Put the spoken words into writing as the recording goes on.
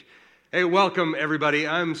Hey, welcome everybody.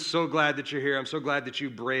 I'm so glad that you're here. I'm so glad that you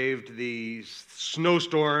braved the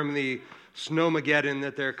snowstorm, the snowmageddon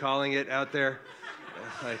that they're calling it out there.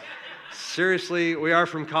 Like, seriously, we are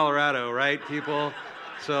from Colorado, right, people?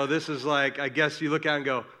 So this is like, I guess you look out and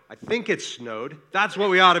go, I think it snowed. That's what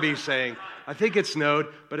we ought to be saying. I think it snowed,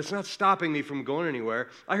 but it's not stopping me from going anywhere.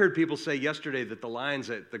 I heard people say yesterday that the lines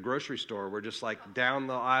at the grocery store were just like down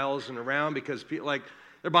the aisles and around because people like,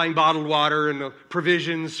 they're buying bottled water and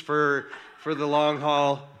provisions for the long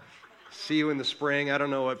haul. See you in the spring. I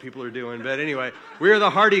don't know what people are doing. But anyway, we're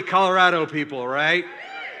the hardy Colorado people, right?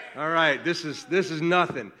 All right, this is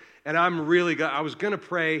nothing. And I was going to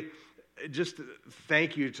pray, just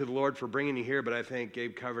thank you to the Lord for bringing you here, but I think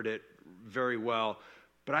Gabe covered it very well.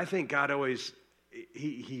 But I think God always,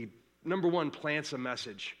 he number one, plants a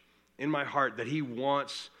message in my heart that he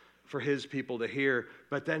wants for his people to hear,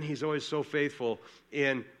 but then he's always so faithful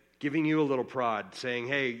in giving you a little prod, saying,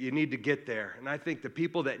 hey, you need to get there. And I think the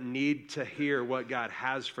people that need to hear what God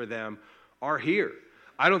has for them are here.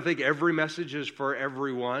 I don't think every message is for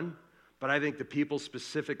everyone, but I think the people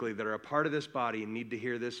specifically that are a part of this body and need to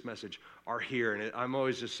hear this message are here. And I'm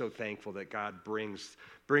always just so thankful that God brings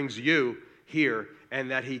you here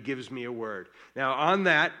and that he gives me a word. Now, on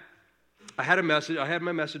that, I had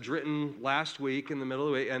my message written last week in the middle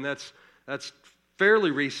of the week, and that's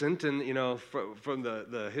fairly recent. And, you know, from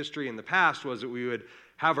the history in the past was that we would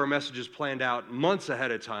have our messages planned out months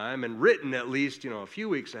ahead of time and written at least, a few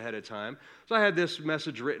weeks ahead of time. So I had this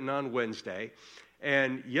message written on Wednesday.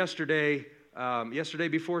 And yesterday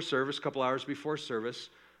before service, a couple hours before service,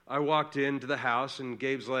 I walked into the house and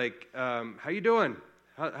Gabe's like, how you doing?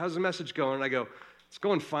 How's the message going? And I go, it's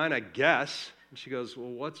going fine, I guess. And she goes,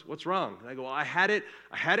 well, what's wrong? And I go, well, I had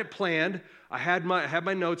it planned. I had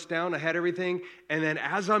my notes down. I had everything. And then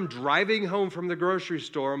as I'm driving home from the grocery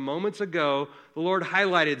store moments ago, the Lord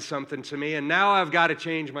highlighted something to me, and now I've got to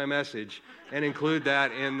change my message and include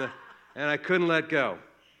that and I couldn't let go.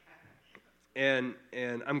 And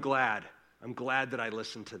I'm glad. I'm glad that I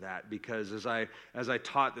listened to that, because as I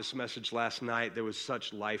taught this message last night, there was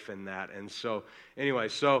such life in that. And so anyway,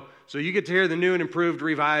 so you get to hear the new and improved,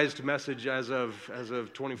 revised message as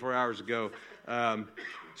of 24 hours ago.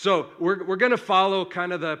 So we're going to follow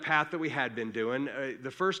kind of the path that we had been doing. The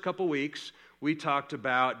first couple weeks, we talked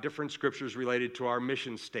about different scriptures related to our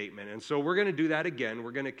mission statement. And so we're going to do that again. We're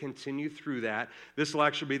going to continue through that. This will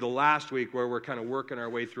actually be the last week where we're kind of working our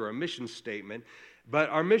way through our mission statement.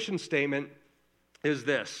 But our mission statement is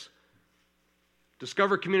this: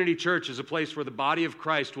 Discover Community Church is a place where the body of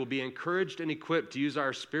Christ will be encouraged and equipped to use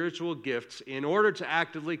our spiritual gifts in order to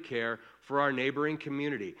actively care for our neighboring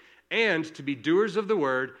community and to be doers of the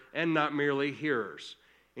word and not merely hearers,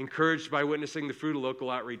 encouraged by witnessing the fruit of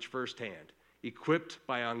local outreach firsthand, equipped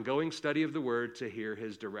by ongoing study of the word to hear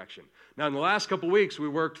his direction. Now, in the last couple weeks, we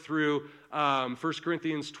worked through 1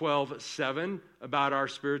 Corinthians 12:7 about our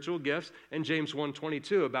spiritual gifts, and James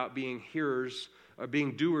 1:22 about being hearers, or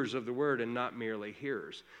being doers of the word and not merely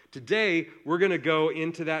hearers. Today, we're going to go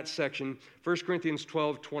into that section, 1 Corinthians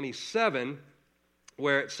 12:27,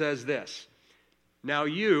 where it says this: Now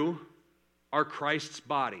you are Christ's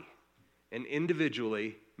body, and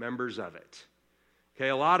individually members of it. Okay,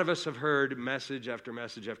 a lot of us have heard message after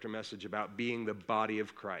message after message about being the body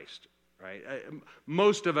of Christ, right?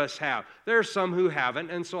 Most of us have. There are some who haven't,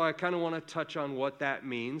 and so I kind of want to touch on what that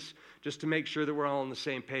means, just to make sure that we're all on the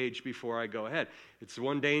same page before I go ahead. It's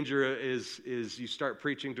one danger is you start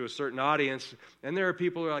preaching to a certain audience, and there are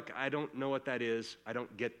people who are like, I don't know what that is. I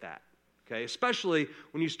don't get that. Okay, especially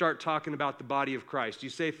when you start talking about the body of Christ. You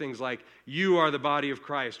say things like, you are the body of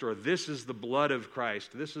Christ, or this is the blood of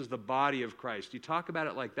Christ, this is the body of Christ. You talk about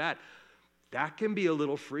it like that, that can be a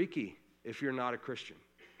little freaky if you're not a Christian.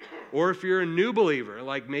 Or if you're a new believer,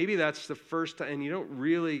 like maybe that's the first time and you don't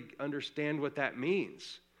really understand what that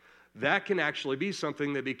means. That can actually be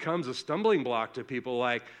something that becomes a stumbling block to people,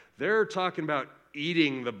 like they're talking about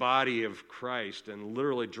eating the body of Christ and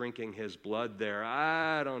literally drinking his blood there.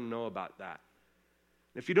 I don't know about that.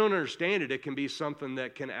 If you don't understand it, it can be something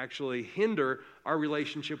that can actually hinder our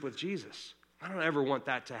relationship with Jesus. I don't ever want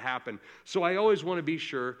that to happen. So I always want to be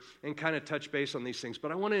sure and kind of touch base on these things.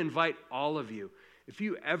 But I want to invite all of you, if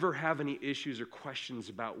you ever have any issues or questions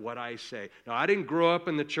about what I say. Now, I didn't grow up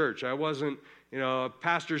in the church. I wasn't, a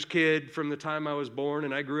pastor's kid from the time I was born,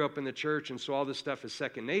 and I grew up in the church, and so all this stuff is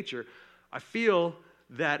second nature. I feel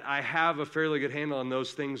that I have a fairly good handle on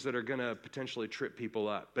those things that are going to potentially trip people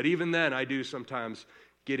up. But even then, I do sometimes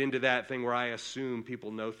get into that thing where I assume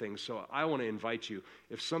people know things. So I want to invite you,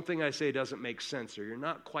 if something I say doesn't make sense or you're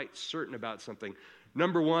not quite certain about something,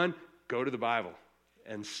 number one, go to the Bible.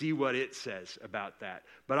 and see what it says about that.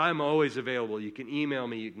 But I'm always available. You can email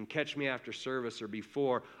me. You can catch me after service or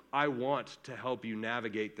before. I want to help you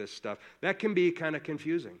navigate this stuff. That can be kind of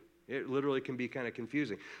confusing. It literally can be kind of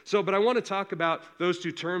confusing. But I want to talk about those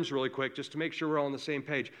two terms really quick just to make sure we're all on the same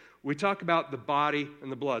page. We talk about the body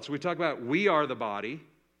and the blood. So we talk about we are the body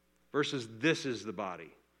versus this is the body.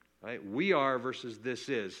 Right? We are versus this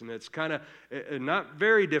is. And it's kind of not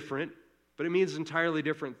very different, but it means entirely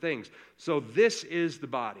different things. So this is the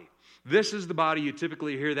body. This is the body. You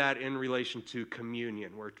typically hear that in relation to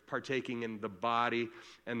communion. We're partaking in the body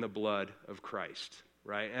and the blood of Christ,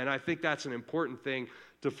 right? And I think that's an important thing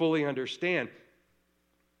to fully understand,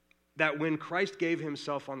 that when Christ gave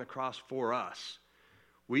himself on the cross for us,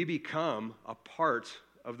 we become a part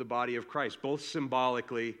of the body of Christ, both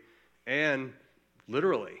symbolically and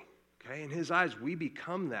literally. Okay? In his eyes, we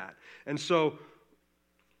become that. And so,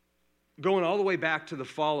 going all the way back to the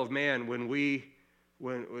fall of man, when the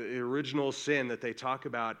original sin that they talk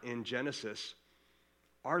about in Genesis,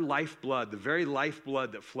 our lifeblood, the very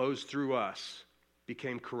lifeblood that flows through us,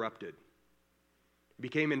 became corrupted,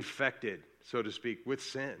 became infected, so to speak, with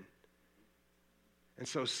sin. And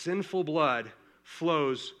so sinful blood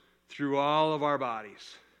flows through all of our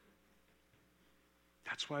bodies.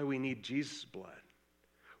 That's why we need Jesus' blood.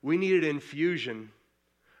 We need an infusion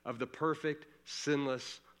of the perfect,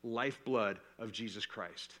 sinless lifeblood of Jesus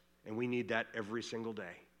Christ. And we need that every single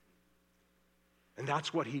day. And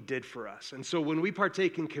that's what he did for us. And so when we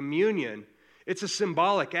partake in communion, it's a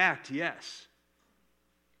symbolic act, yes.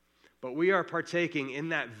 But we are partaking in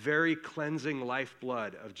that very cleansing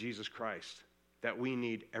lifeblood of Jesus Christ that we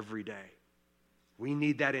need every day. We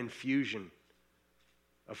need that infusion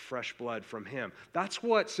of fresh blood from him. That's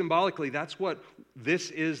what, symbolically, that's what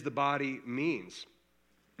this is the body means.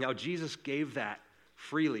 Now, Jesus gave that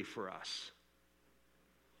freely for us.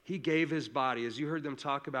 He gave his body, as you heard them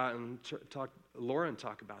talk about and Lauren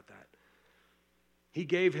talk about that. He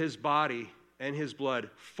gave his body and his blood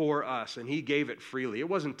for us, and he gave it freely. It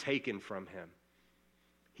wasn't taken from him.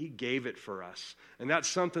 He gave it for us. And that's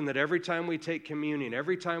something that every time we take communion,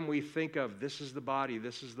 every time we think of this is the body,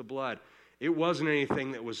 this is the blood, it wasn't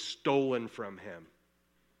anything that was stolen from him.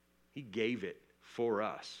 He gave it for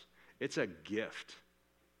us. It's a gift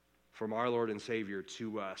from our Lord and Savior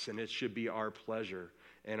to us, and it should be our pleasure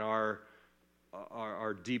and our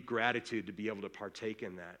deep gratitude to be able to partake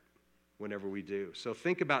in that whenever we do. So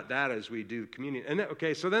think about that as we do communion.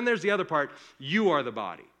 And so then there's the other part. You are the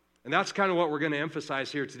body. And that's kind of what we're going to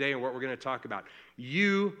emphasize here today and what we're going to talk about.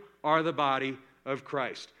 You are the body of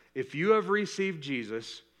Christ. If you have received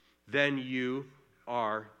Jesus, then you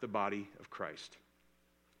are the body of Christ.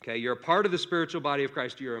 Okay, you're a part of the spiritual body of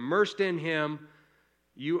Christ. You're immersed in him.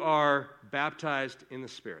 You are baptized in the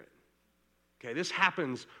Spirit. Okay, this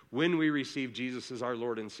happens when we receive Jesus as our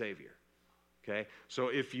Lord and Savior. Okay, so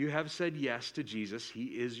if you have said yes to Jesus, he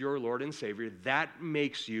is your Lord and Savior, that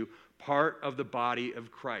makes you part of the body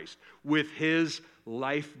of Christ with his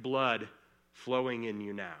lifeblood flowing in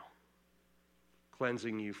you now,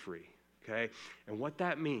 cleansing you free. Okay, and what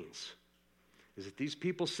that means is that these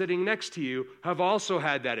people sitting next to you have also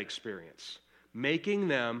had that experience, making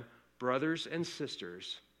them brothers and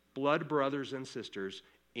sisters, blood brothers and sisters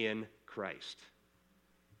in Christ.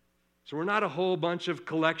 So we're not a whole bunch of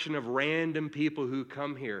collection of random people who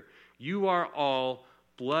come here. You are all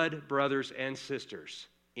blood brothers and sisters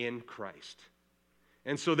in Christ.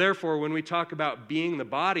 And so therefore, when we talk about being the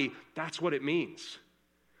body, that's what it means.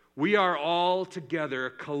 We are all together,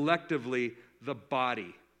 collectively, the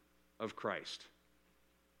body of Christ.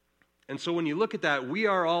 And so when you look at that, we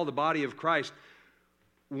are all the body of Christ.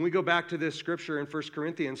 When we go back to this scripture in 1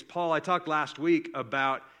 Corinthians, Paul, I talked last week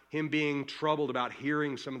about him being troubled about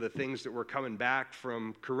hearing some of the things that were coming back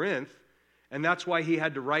from Corinth, and that's why he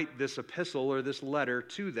had to write this epistle or this letter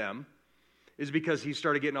to them, is because he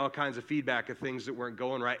started getting all kinds of feedback of things that weren't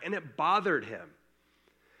going right, and it bothered him.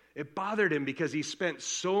 It bothered him because he spent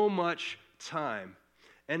so much time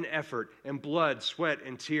and effort and blood, sweat,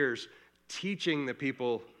 and tears teaching the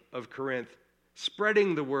people of Corinth,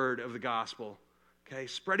 spreading the word of the gospel, okay,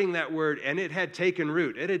 spreading that word, and it had taken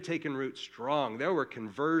root. It had taken root strong. There were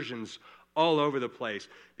conversions all over the place.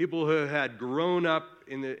 People who had grown up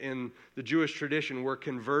in the Jewish tradition were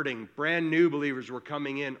converting. Brand new believers were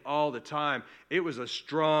coming in all the time. It was a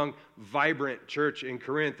strong, vibrant church in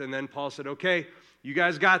Corinth. And then Paul said, okay, you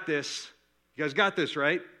guys got this. You guys got this,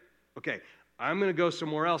 right? Okay, I'm going to go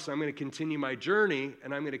somewhere else. I'm going to continue my journey,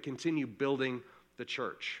 and I'm going to continue building the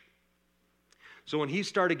church. So when he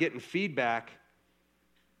started getting feedback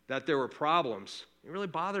that there were problems, it really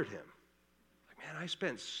bothered him. Like, man, I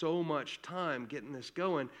spent so much time getting this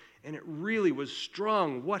going, and it really was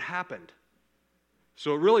strong. What happened?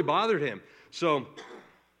 So it really bothered him. So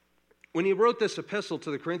when he wrote this epistle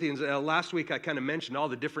to the Corinthians, last week I kind of mentioned all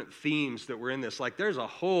the different themes that were in this. Like there's a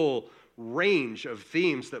whole range of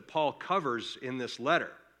themes that Paul covers in this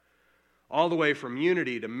letter. All the way from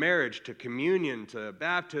unity to marriage to communion to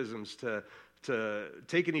baptisms to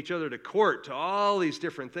taking each other to court to all these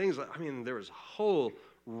different things. I mean, there was a whole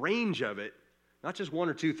range of it. Not just one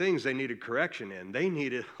or two things they needed correction in. They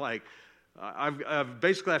needed, I've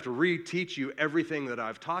basically have to reteach you everything that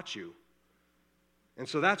I've taught you. And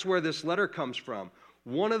so that's where this letter comes from.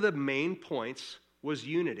 One of the main points was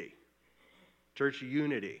unity, church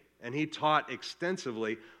unity. And he taught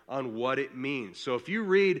extensively on what it means. So if you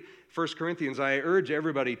read 1 Corinthians, I urge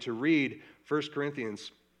everybody to read 1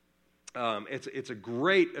 Corinthians. It's a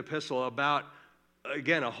great epistle about,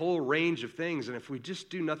 again, a whole range of things. And if we just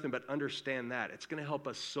do nothing but understand that, it's going to help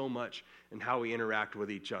us so much in how we interact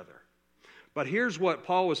with each other. But here's what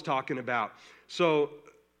Paul was talking about. So,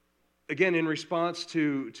 again, in response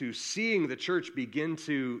to seeing the church begin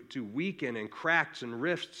to weaken and cracks and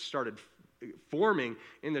rifts started forming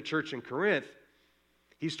in the church in Corinth,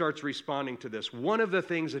 he starts responding to this. One of the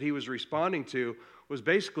things that he was responding to was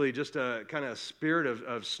basically just a kind of spirit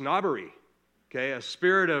of snobbery, okay? A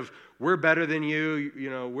spirit of we're better than you,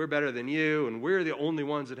 we're better than you, and we're the only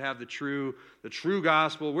ones that have the true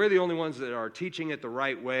gospel. We're the only ones that are teaching it the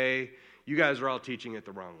right way. You guys are all teaching it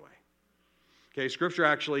the wrong way. Okay, Scripture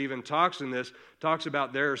actually even talks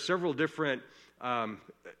about there are several different,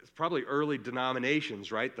 probably early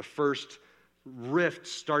denominations, right? The first rift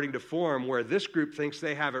starting to form where this group thinks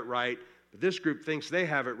they have it right, but this group thinks they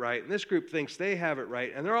have it right, and this group thinks they have it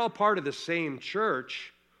right, and they're all part of the same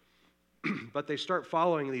church, but they start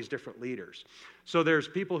following these different leaders. So there's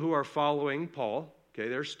people who are following Paul, okay,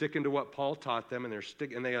 they're sticking to what Paul taught them, and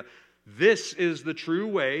this is the true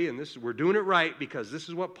way, and we're doing it right because this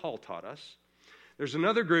is what Paul taught us. There's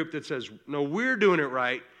another group that says, no, we're doing it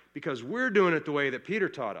right because we're doing it the way that Peter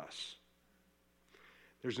taught us.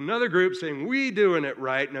 There's another group saying, we doing it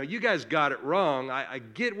right. Now, you guys got it wrong. I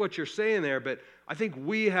get what you're saying there, but I think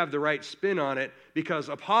we have the right spin on it because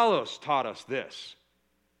Apollos taught us this.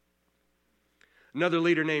 Another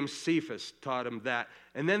leader named Cephas taught him that.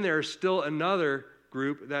 And then there's still another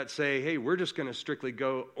group that say, hey, we're just going to strictly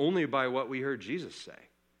go only by what we heard Jesus say.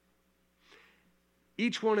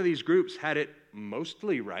 Each one of these groups had it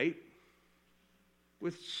mostly right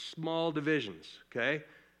with small divisions, okay?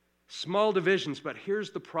 Small divisions, but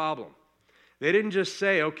here's the problem. They didn't just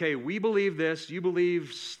say, okay, we believe this, you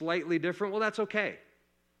believe slightly different. Well, that's okay.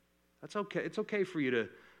 That's okay. It's okay for you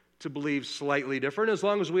to believe slightly different. As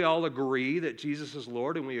long as we all agree that Jesus is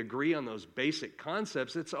Lord and we agree on those basic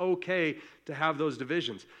concepts, it's okay to have those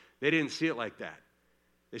divisions. They didn't see it like that.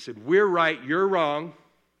 They said, we're right, you're wrong.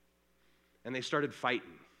 And they started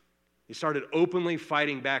fighting. They started openly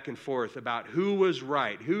fighting back and forth about who was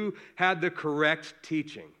right, who had the correct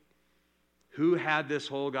teaching, who had this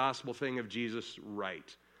whole gospel thing of Jesus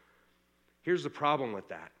right. Here's the problem with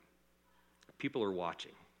that. People are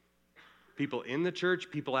watching. People in the church,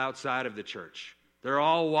 people outside of the church. They're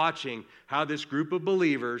all watching how this group of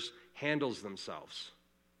believers handles themselves.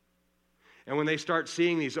 And when they start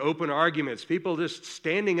seeing these open arguments, people just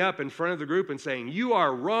standing up in front of the group and saying, you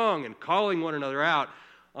are wrong, and calling one another out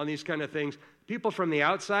on these kind of things, people from the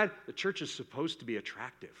outside, the church is supposed to be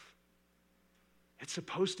attractive. It's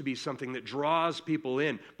supposed to be something that draws people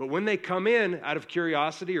in. But when they come in out of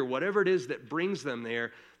curiosity or whatever it is that brings them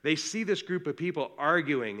there, they see this group of people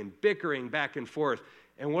arguing and bickering back and forth.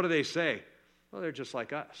 And what do they say? Well, they're just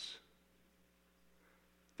like us.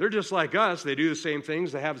 They're just like us. They do the same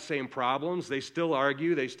things. They have the same problems. They still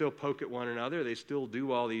argue. They still poke at one another. They still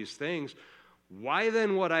do all these things. Why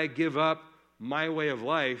then would I give up my way of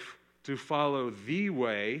life to follow the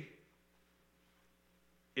way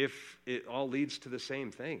if it all leads to the same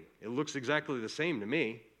thing? It looks exactly the same to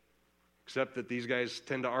me, except that these guys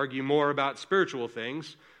tend to argue more about spiritual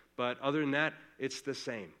things. But other than that, it's the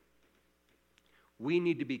same. We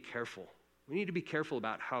need to be careful. We need to be careful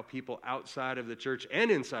about how people outside of the church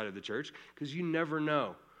and inside of the church, because you never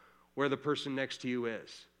know where the person next to you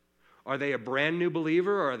is. Are they a brand new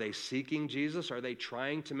believer, or are they seeking Jesus? Are they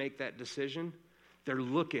trying to make that decision? They're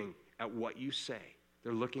looking at what you say.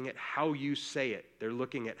 They're looking at how you say it. They're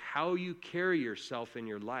looking at how you carry yourself in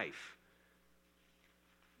your life.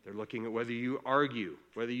 They're looking at whether you argue,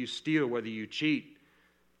 whether you steal, whether you cheat.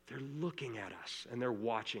 They're looking at us, and they're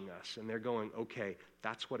watching us, and they're going, okay,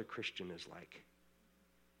 that's what a Christian is like.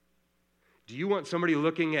 Do you want somebody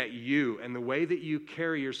looking at you and the way that you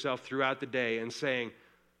carry yourself throughout the day and saying,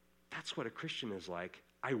 that's what a Christian is like.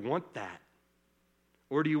 I want that.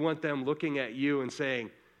 Or do you want them looking at you and saying,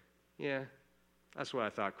 yeah, that's what I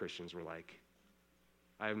thought Christians were like.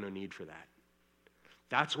 I have no need for that.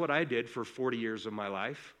 That's what I did for 40 years of my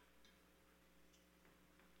life.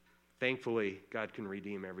 Thankfully, God can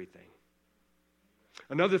redeem everything.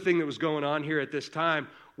 Another thing that was going on here at this time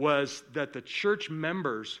was that the church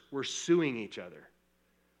members were suing each other.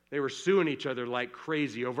 They were suing each other like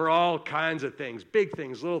crazy over all kinds of things, big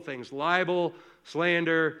things, little things, libel,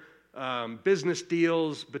 slander, business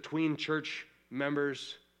deals between church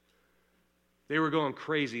members. They were going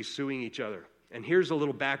crazy, suing each other. And here's a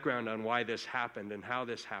little background on why this happened and how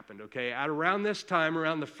this happened, okay? At around this time,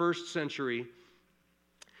 around the first century,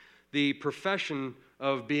 the profession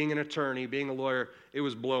of being an attorney, being a lawyer, it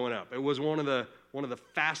was blowing up. It was one of the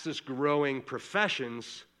fastest growing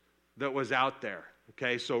professions that was out there,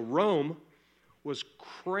 okay? So Rome was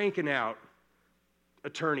cranking out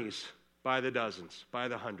attorneys by the dozens, by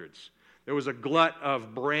the hundreds. There was a glut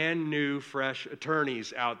of brand new, fresh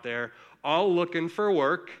attorneys out there, all looking for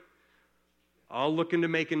work, all looking to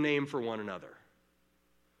make a name for one another.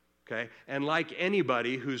 Okay? And like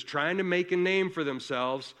anybody who's trying to make a name for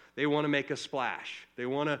themselves, they want to make a splash. They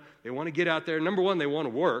want to get out there. Number one, they want to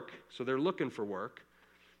work, so they're looking for work.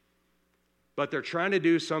 But they're trying to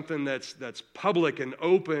do something that's public and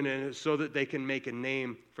open and so that they can make a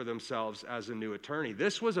name for themselves as a new attorney.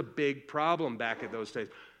 This was a big problem back at those days.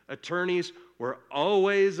 Attorneys were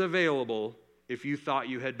always available if you thought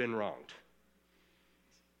you had been wronged.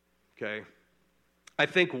 Okay? I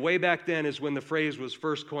think way back then is when the phrase was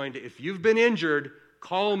first coined, if you've been injured,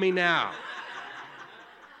 call me now.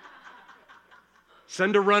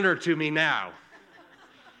 Send a runner to me now.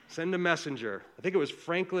 Send a messenger. I think it was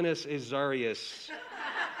Franklinus Azarius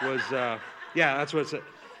was, that's what it said.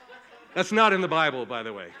 That's not in the Bible, by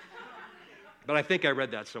the way. But I think I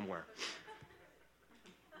read that somewhere.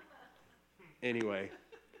 Anyway,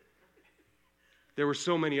 there were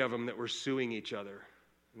so many of them that were suing each other.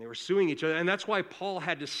 And they were suing each other. And that's why Paul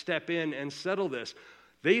had to step in and settle this.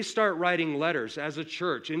 They start writing letters as a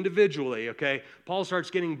church, individually, okay? Paul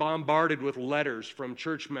starts getting bombarded with letters from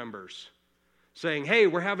church members saying, hey,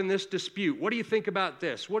 we're having this dispute. What do you think about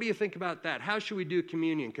this? What do you think about that? How should we do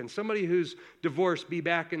communion? Can somebody who's divorced be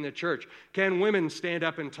back in the church? Can women stand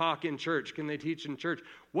up and talk in church? Can they teach in church?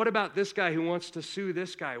 What about this guy who wants to sue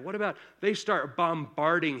this guy? What about, they start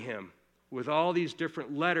bombarding him with all these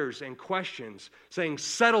different letters and questions saying,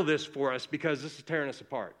 settle this for us because this is tearing us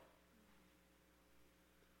apart.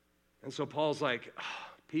 And so Paul's like,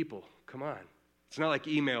 people, come on. It's not like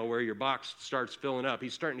email where your box starts filling up.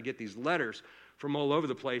 He's starting to get these letters from all over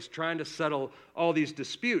the place trying to settle all these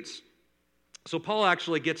disputes. So Paul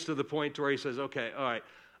actually gets to the point where he says, okay, all right,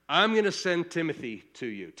 I'm going to send Timothy to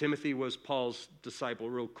you. Timothy was Paul's disciple,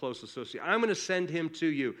 real close associate. I'm going to send him to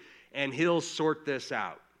you, and he'll sort this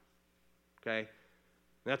out. Okay?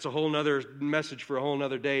 That's a whole nother message for a whole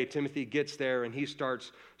nother day. Timothy gets there, and he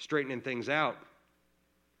starts straightening things out.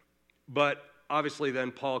 But obviously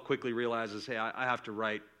then Paul quickly realizes, hey, I have to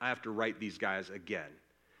write these guys again.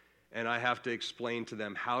 And I have to explain to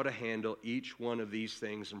them how to handle each one of these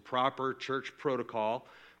things in proper church protocol.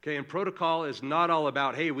 Okay, and protocol is not all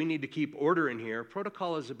about, hey, we need to keep order in here.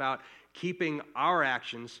 Protocol is about keeping our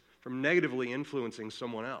actions from negatively influencing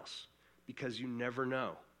someone else, because you never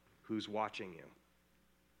know who's watching you.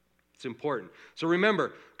 It's important. So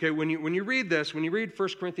remember, okay, when you read this, when you read 1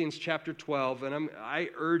 Corinthians chapter 12, and I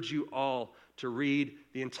urge you all to read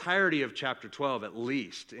the entirety of chapter 12, at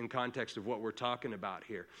least, in context of what we're talking about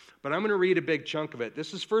here. But I'm going to read a big chunk of it.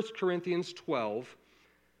 This is 1 Corinthians 12,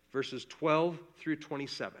 verses 12 through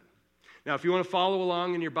 27. Now, if you want to follow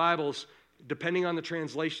along in your Bibles, depending on the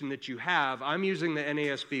translation that you have, I'm using the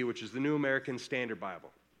NASB, which is the New American Standard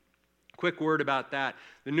Bible. Quick word about that.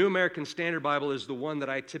 The New American Standard Bible is the one that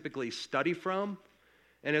I typically study from,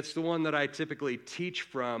 and it's the one that I typically teach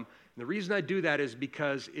from. And the reason I do that is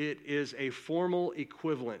because it is a formal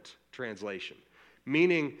equivalent translation,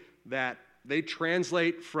 meaning that they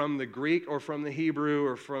translate from the Greek or from the Hebrew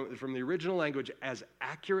or from the original language as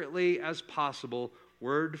accurately as possible,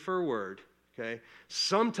 word for word, okay?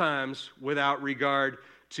 Sometimes without regard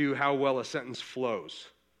to how well a sentence flows,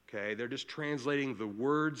 okay? They're just translating the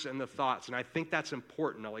words and the thoughts, and I think that's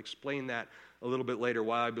important. I'll explain that a little bit later,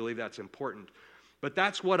 why I believe that's important. But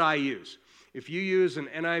that's what I use. If you use an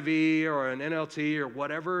NIV or an NLT or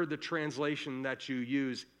whatever the translation that you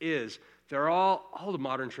use is, they're all the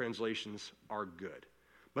modern translations are good.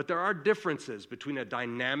 But there are differences between a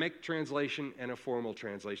dynamic translation and a formal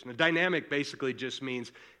translation. A dynamic basically just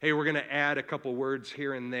means, hey, we're going to add a couple words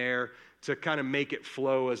here and there to kind of make it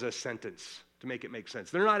flow as a sentence. to make it make sense.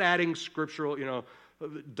 They're not adding scriptural,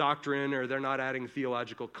 doctrine, or they're not adding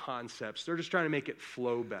theological concepts. They're just trying to make it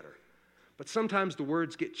flow better. But sometimes the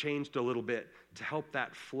words get changed a little bit to help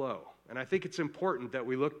that flow. And I think it's important that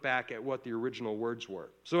we look back at what the original words were.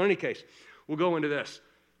 So in any case, we'll go into this.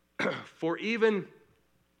 For even,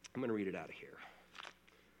 I'm going to read it out of here,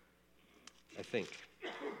 I think.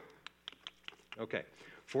 Okay.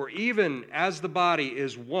 For even as the body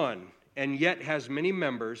is one, and yet has many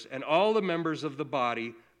members, and all the members of the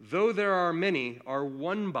body, though there are many, are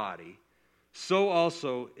one body, so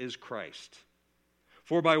also is Christ.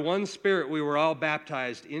 For by one Spirit we were all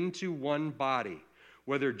baptized into one body,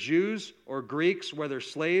 whether Jews or Greeks, whether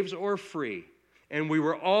slaves or free, and we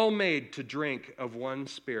were all made to drink of one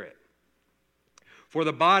Spirit. For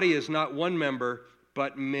the body is not one member,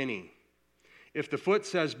 but many. If the foot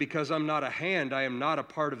says, because I'm not a hand, I am not a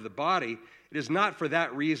part of the body, it is not for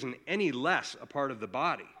that reason any less a part of the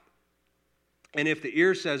body. And if the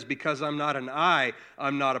ear says, because I'm not an eye,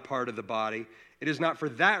 I'm not a part of the body, it is not for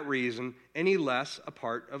that reason any less a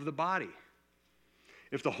part of the body.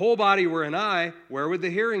 If the whole body were an eye, where would the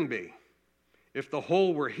hearing be? If the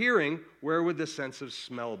whole were hearing, where would the sense of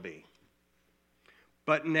smell be?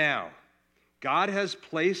 But now, God has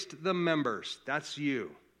placed the members, that's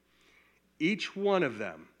you, each one of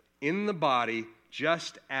them in the body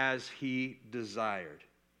just as he desired.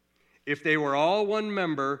 If they were all one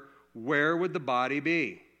member, where would the body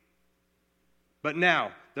be? But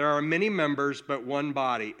now, there are many members, but one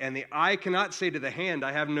body. And the eye cannot say to the hand,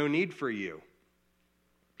 I have no need for you.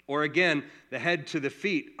 Or again, the head to the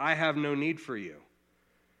feet, I have no need for you.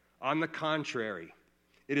 On the contrary,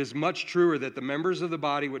 it is much truer that the members of the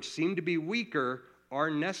body which seem to be weaker are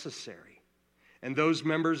necessary. And those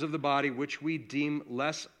members of the body which we deem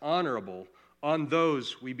less honorable, on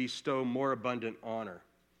those we bestow more abundant honor.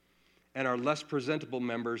 And our less presentable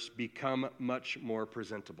members become much more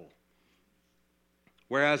presentable.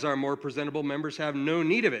 Whereas our more presentable members have no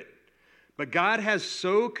need of it. But God has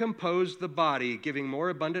so composed the body, giving more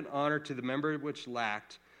abundant honor to the member which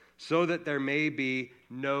lacked, so that there may be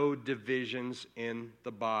no divisions in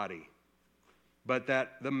the body, but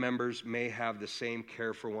that the members may have the same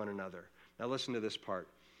care for one another. Now listen to this part.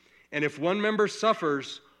 And if one member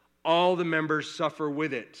suffers, all the members suffer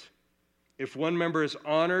with it. If one member is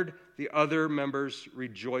honored, the other members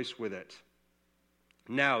rejoice with it.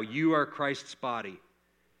 Now you are Christ's body,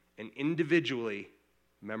 and individually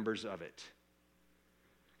members of it.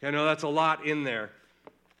 I know that's a lot in there,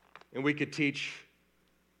 and we could teach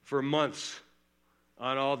for months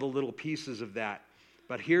on all the little pieces of that.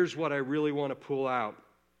 But here's what I really want to pull out.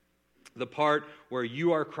 The part where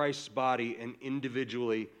you are Christ's body and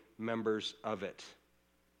individually members of it.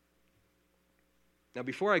 Now,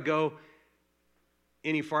 before I go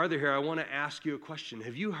any farther here, I want to ask you a question.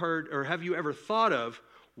 Have you heard or have you ever thought of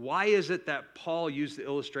why is it that Paul used the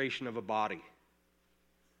illustration of a body?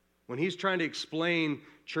 When he's trying to explain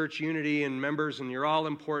church unity and members, and you're all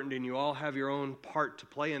important and you all have your own part to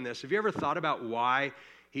play in this, have you ever thought about why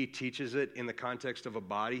he teaches it in the context of a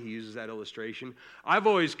body? He uses that illustration. I've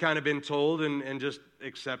always kind of been told and just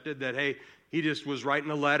accepted that, hey, he just was writing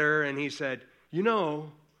a letter and he said,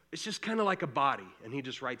 it's just kind of like a body. And he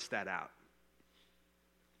just writes that out,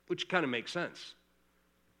 which kind of makes sense.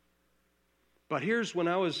 But here's when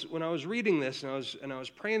I was reading this and I was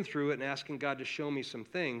praying through it and asking God to show me some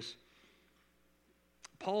things.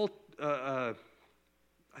 Paul, I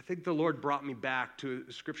think the Lord brought me back to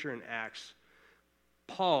a scripture in Acts.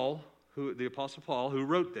 Paul, the Apostle Paul, who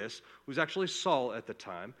wrote this, was actually Saul at the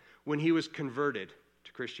time when he was converted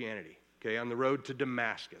to Christianity, okay, on the road to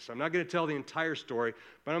Damascus. I'm not going to tell the entire story,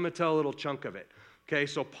 but I'm going to tell a little chunk of it. Okay,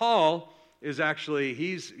 so Paul is actually,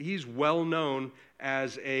 he's well known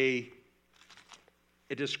as it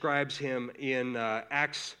describes him in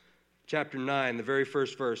Acts chapter 9, the very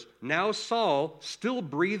first verse. Now Saul, still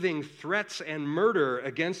breathing threats and murder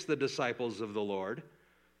against the disciples of the Lord,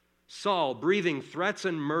 Saul, breathing threats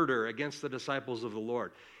and murder against the disciples of the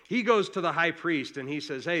Lord. He goes to the high priest and he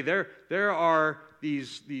says, hey, there are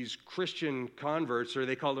these Christian converts, or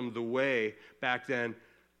they called them the Way back then,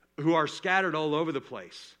 who are scattered all over the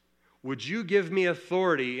place. Would you give me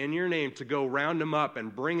authority in your name to go round them up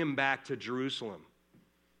and bring them back to Jerusalem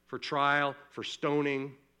for trial, for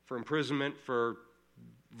stoning, for imprisonment, for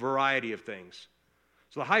variety of things?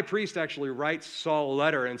 So the high priest actually writes Saul a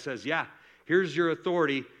letter and says, yeah, here's your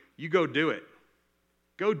authority. You go do it.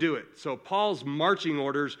 Go do it. So Paul's marching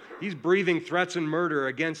orders, he's breathing threats and murder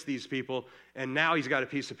against these people, and now he's got a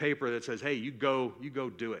piece of paper that says, hey, you go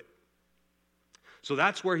do it. So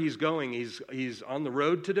that's where he's going. He's on the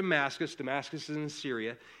road to Damascus. Damascus is in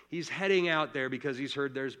Syria. He's heading out there because he's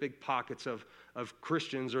heard there's big pockets of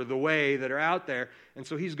Christians or the way that are out there. And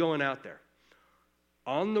so he's going out there.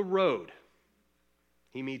 On the road,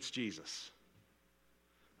 he meets Jesus.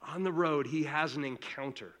 On the road, he has an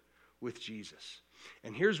encounter with Jesus.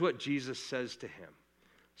 And here's what Jesus says to him.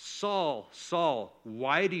 Saul, Saul,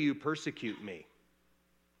 why do you persecute me?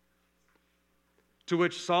 To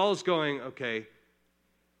which Saul's going, okay,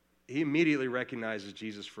 he immediately recognizes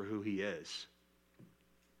Jesus for who he is.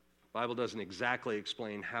 The Bible doesn't exactly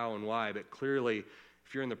explain how and why, but clearly,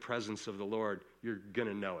 if you're in the presence of the Lord, you're going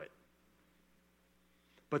to know it.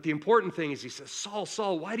 But the important thing is he says, Saul,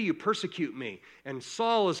 Saul, why do you persecute me? And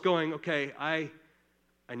Saul is going, okay, I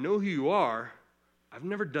know who you are. I've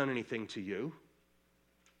never done anything to you.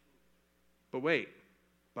 But wait,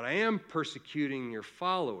 but I am persecuting your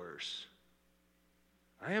followers.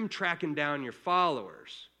 I am tracking down your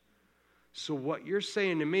followers. So what you're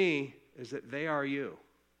saying to me is that they are you,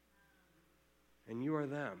 and you are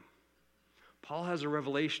them. Paul has a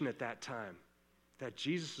revelation at that time that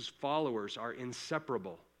Jesus' followers are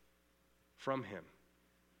inseparable from him.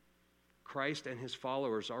 Christ and his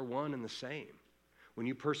followers are one and the same. When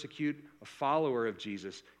you persecute a follower of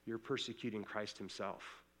Jesus, you're persecuting Christ himself.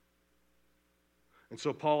 And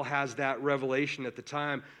so Paul has that revelation at the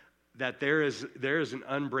time that there is an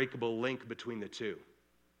unbreakable link between the two.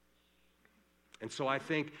 And so I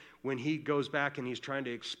think when he goes back and he's trying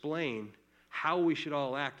to explain how we should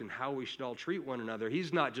all act and how we should all treat one another,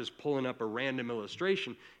 he's not just pulling up a random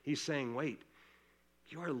illustration. He's saying, wait,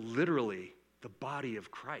 you are literally the body of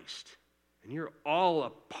Christ, and you're all a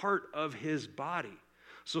part of his body.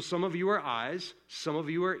 So some of you are eyes, some of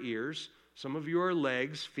you are ears, some of you are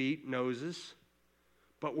legs, feet, noses,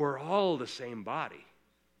 but we're all the same body.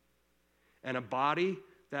 And a body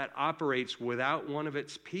that operates without one of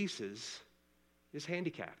its pieces is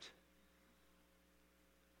handicapped.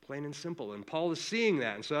 Plain and simple. And Paul is seeing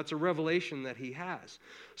that, and so that's a revelation that he has.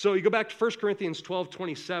 So you go back to 1 Corinthians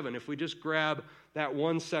 12:27. If we just grab that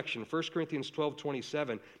one section, 1 Corinthians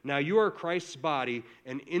 12:27. Now you are Christ's body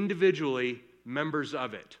and individually members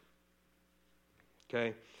of it.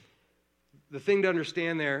 Okay? The thing to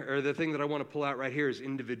understand there, or the thing that I want to pull out right here is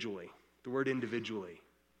individually. The word individually.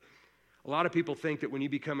 A lot of people think that when you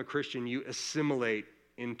become a Christian, you assimilate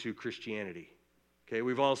into Christianity. Okay,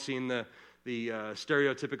 we've all seen the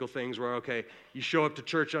stereotypical things where, okay, you show up to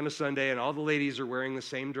church on a Sunday and all the ladies are wearing the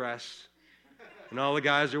same dress and all the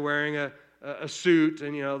guys are wearing a suit,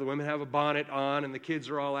 and, the women have a bonnet on and the kids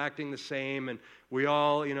are all acting the same, and we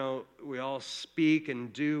all speak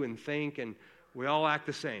and do and think and we all act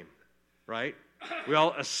the same, right? We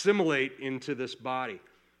all assimilate into this body.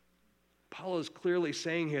 Paul is clearly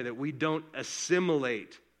saying here that we don't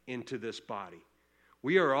assimilate into this body.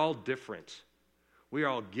 We are all different. We are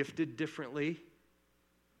all gifted differently.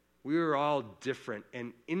 We are all different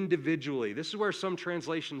and individually. This is where some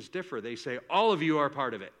translations differ. They say, all of you are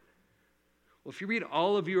part of it. Well, if you read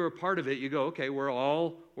all of you are part of it, you go, okay, we're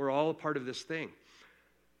all a part of this thing.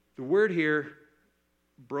 The word here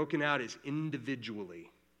broken out is individually,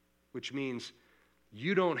 which means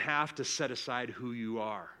you don't have to set aside who you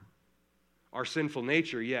are. Our sinful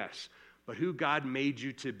nature, yes, but who God made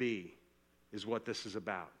you to be is what this is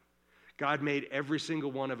about. God made every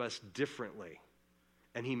single one of us differently,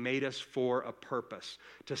 and he made us for a purpose.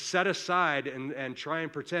 To set aside and try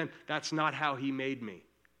and pretend that's not how he made me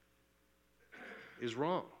is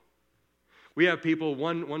wrong. We have people,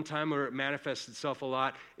 one time where it manifests itself a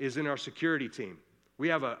lot is in our security team. We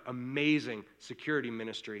have an amazing security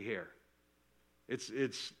ministry here.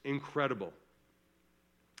 It's incredible.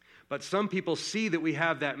 But some people see that we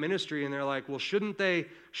have that ministry and they're like, well, shouldn't they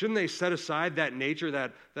set aside that nature,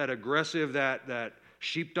 that aggressive, that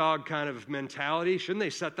sheepdog kind of mentality? Shouldn't they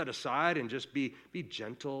set that aside and just be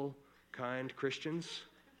gentle, kind Christians?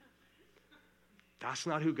 That's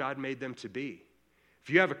not who God made them to be. If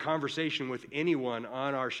you have a conversation with anyone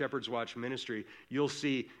on our Shepherd's Watch ministry, you'll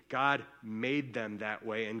see God made them that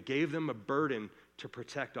way and gave them a burden to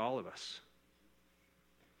protect all of us.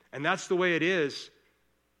 And that's the way it is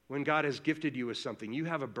when God has gifted you with something. You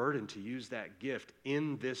have a burden to use that gift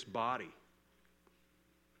in this body.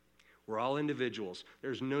 We're all individuals.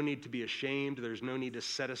 There's no need to be ashamed. There's no need to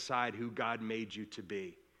set aside who God made you to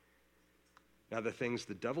be. Now, the things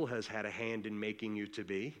the devil has had a hand in making you to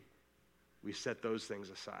be, we set those things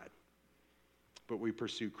aside. But we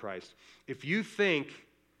pursue Christ. If you think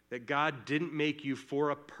that God didn't make you for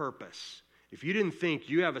a purpose, if you didn't think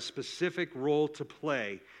you have a specific role to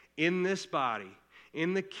play in this body,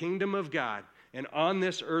 in the kingdom of God, and on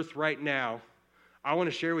this earth right now, I want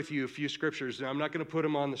to share with you a few scriptures, and I'm not going to put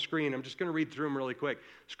them on the screen. I'm just going to read through them really quick.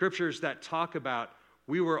 Scriptures that talk about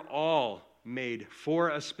we were all made for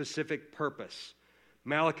a specific purpose.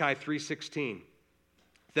 Malachi 3:16.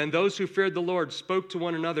 Then those who feared the Lord spoke to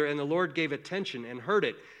one another, and the Lord gave attention and heard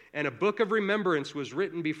it. And a book of remembrance was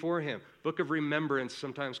written before him. Book of remembrance,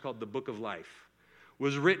 sometimes called the book of life,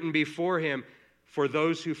 was written before him for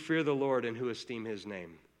those who fear the Lord and who esteem his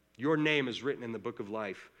name. Your name is written in the book of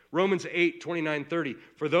life. Romans 8:29-30.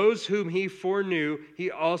 For those whom he foreknew,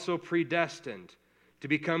 he also predestined to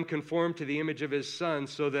become conformed to the image of his Son,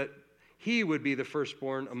 so that he would be the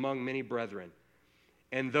firstborn among many brethren.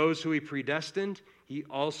 And those who he predestined, he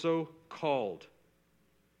also called.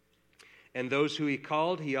 And those who he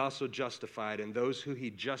called, he also justified. And those who he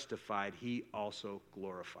justified, he also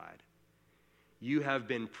glorified. You have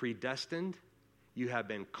been predestined, you have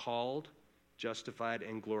been called, justified,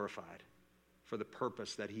 and glorified for the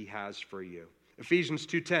purpose that he has for you. Ephesians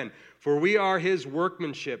 2:10, for we are his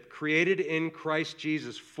workmanship, created in Christ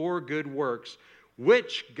Jesus for good works,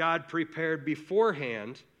 which God prepared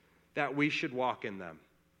beforehand that we should walk in them.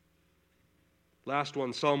 Last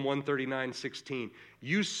one, Psalm 139:16.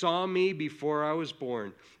 You saw me before I was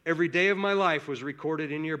born. Every day of my life was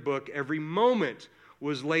recorded in your book. Every moment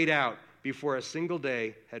was laid out before a single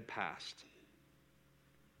day had passed.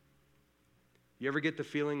 You ever get the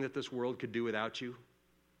feeling that this world could do without you?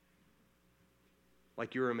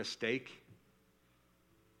 Like you're a mistake?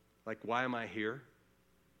 Like, why am I here?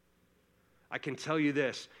 I can tell you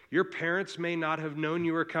this. Your parents may not have known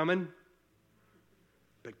you were coming,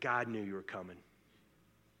 but God knew you were coming.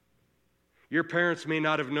 Your parents may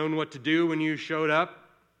not have known what to do when you showed up,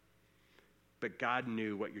 but God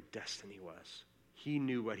knew what your destiny was. He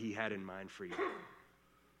knew what he had in mind for you.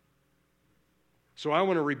 So I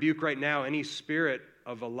want to rebuke right now any spirit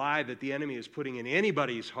of a lie that the enemy is putting in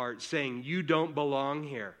anybody's heart saying, you don't belong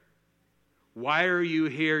here. Why are you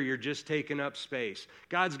here? You're just taking up space.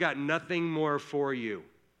 God's got nothing more for you.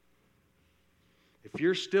 If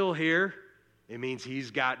you're still here, it means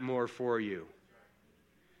he's got more for you.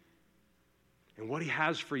 And what he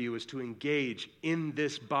has for you is to engage in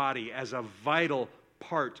this body as a vital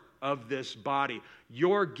part of this body.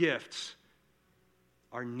 Your gifts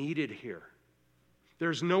are needed here.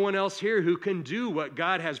 There's no one else here who can do what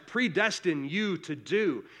God has predestined you to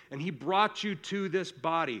do. And he brought you to this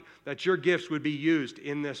body that your gifts would be used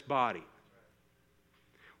in this body.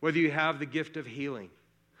 Whether you have the gift of healing,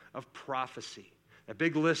 of prophecy, a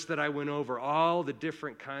big list that I went over, all the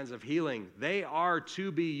different kinds of healing, they are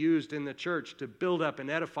to be used in the church to build up and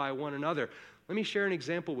edify one another. Let me share an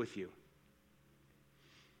example with you.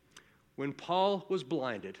 When Paul was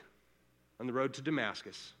blinded on the road to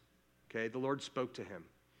Damascus, the Lord spoke to him,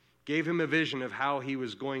 gave him a vision of how he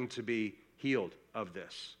was going to be healed of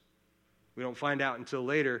this. We don't find out until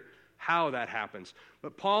later how that happens.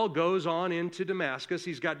 But Paul goes on into Damascus.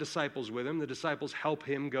 He's got disciples with him. The disciples help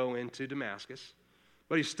him go into Damascus,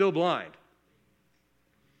 but he's still blind.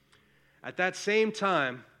 At that same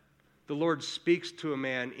time, the Lord speaks to a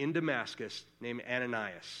man in Damascus named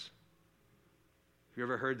Ananias. Have you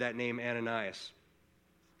ever heard that name, Ananias?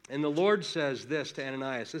 And the Lord says this to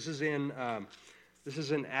Ananias. This is in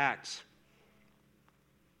Acts.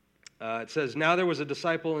 It says, now there was a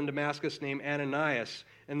disciple in Damascus named Ananias,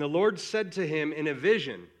 and the Lord said to him in a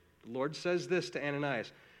vision, the Lord says this to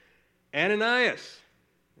Ananias, Ananias.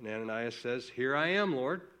 And Ananias says, here I am,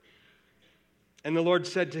 Lord. And the Lord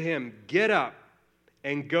said to him, get up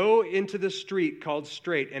and go into the street called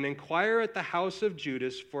Straight and inquire at the house of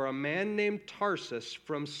Judas for a man named Tarsus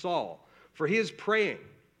from Saul, for he is praying.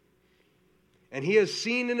 And he has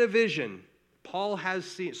seen in a vision, Saul has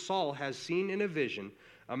seen in a vision,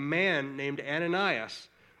 a man named Ananias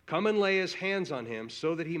come and lay his hands on him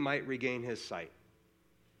so that he might regain his sight.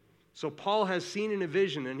 So Paul has seen in a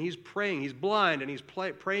vision, and he's praying. He's blind, and he's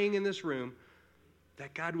praying in this room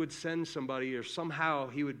that God would send somebody or somehow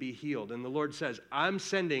he would be healed. And the Lord says, I'm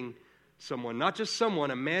sending someone, not just someone,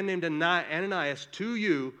 a man named Ananias to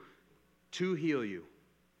you to heal you,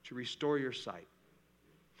 to restore your sight.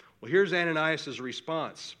 Well, here's Ananias'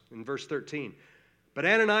 response in verse 13. But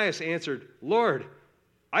Ananias answered, Lord,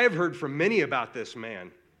 I have heard from many about this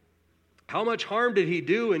man. How much harm did he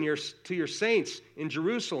do to your saints in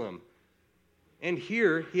Jerusalem? And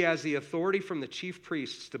here he has the authority from the chief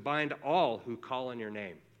priests to bind all who call on your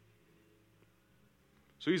name.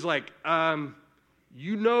 So he's like,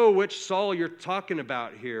 you know which Saul you're talking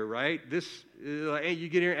about here, right? You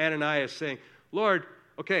get here Ananias saying, Lord,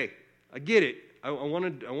 okay, I get it. I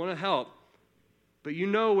want to help, but you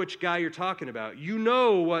know which guy you're talking about. You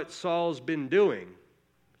know what Saul's been doing.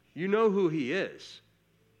 You know who he is.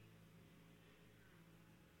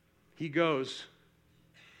 he goes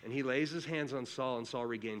and he lays his hands on Saul, and Saul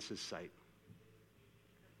regains his sight.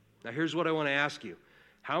 Now, here's what I want to ask you.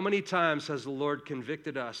 How many times has the Lord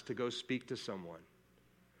convicted us to go speak to someone,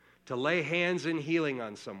 to lay hands in healing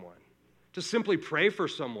on someone, to simply pray for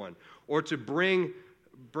someone, or to bring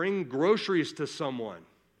groceries to someone?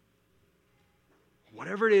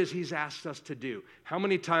 Whatever it is he's asked us to do, how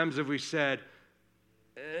many times have we said,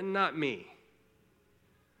 not me?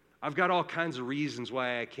 I've got all kinds of reasons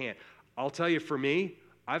why I can't. I'll tell you, for me,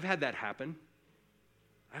 I've had that happen.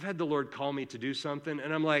 I've had the Lord call me to do something,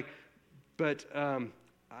 and I'm like, but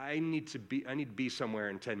I need to be somewhere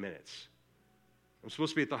in 10 minutes. I'm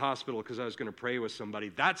supposed to be at the hospital because I was going to pray with somebody.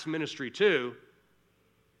 That's ministry too.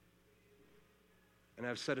 And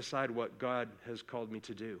I've set aside what God has called me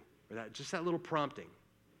to do. Or just that little prompting.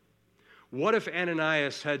 What if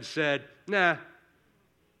Ananias had said, nah,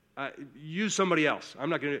 use somebody else. I'm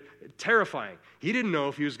not going to. Terrifying. He didn't know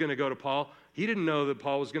if he was going to go to Paul. He didn't know that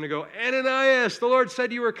Paul was going to go, Ananias, the Lord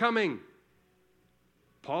said you were coming.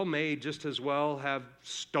 Paul may just as well have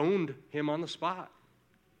stoned him on the spot.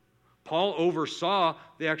 Paul oversaw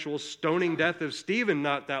the actual stoning death of Stephen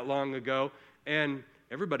not that long ago, and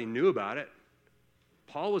everybody knew about it.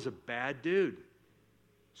 Paul was a bad dude.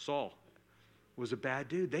 Saul was a bad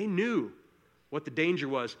dude. They knew what the danger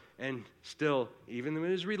was, and still, even in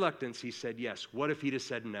his reluctance, he said yes. What if he'd have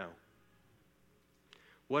said no?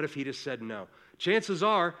 What if he'd have said no? Chances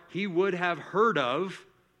are he would have heard of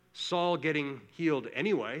Saul getting healed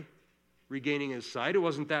anyway, regaining his sight. It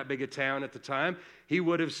wasn't that big a town at the time. He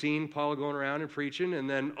would have seen Paul going around and preaching and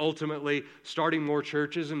then ultimately starting more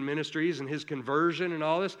churches and ministries and his conversion and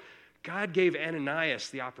all this. God gave Ananias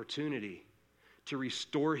the opportunity to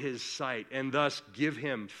restore his sight and thus give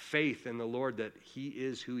him faith in the Lord that he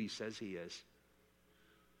is who he says he is.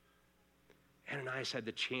 Ananias had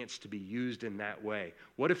the chance to be used in that way.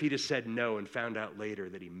 What if he just said no and found out later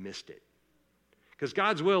that he missed it? Because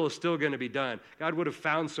God's will is still going to be done. God would have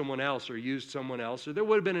found someone else or used someone else, or there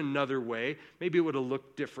would have been another way. Maybe it would have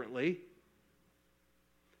looked differently.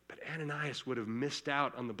 But Ananias would have missed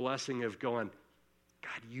out on the blessing of going,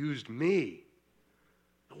 God used me.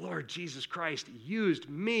 The Lord Jesus Christ used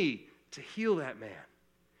me to heal that man.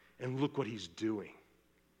 And look what he's doing.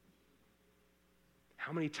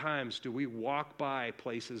 How many times do we walk by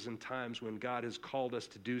places and times when God has called us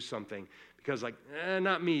to do something because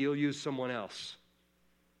not me, you'll use someone else.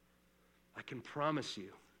 I can promise you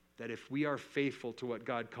that if we are faithful to what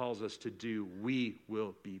God calls us to do, we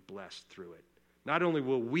will be blessed through it. Not only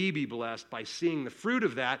will we be blessed by seeing the fruit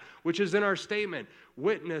of that, which is in our statement,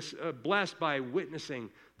 blessed by witnessing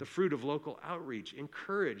the fruit of local outreach,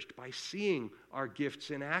 encouraged by seeing our gifts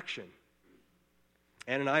in action.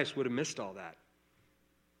 Ananias would have missed all that.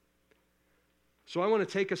 So I want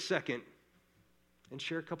to take a second and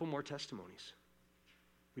share a couple more testimonies.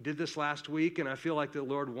 We did this last week, and I feel like the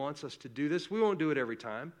Lord wants us to do this. We won't do it every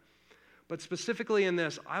time. But specifically in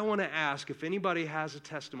this, I want to ask if anybody has a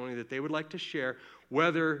testimony that they would like to share,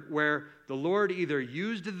 where the Lord either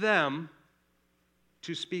used them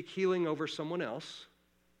to speak healing over someone else,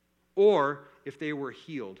 or if they were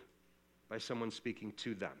healed by someone speaking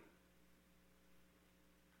to them.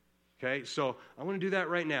 Okay, so I want to do that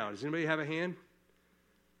right now. Does anybody have a hand?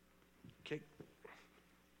 Okay.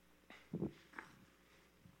 Is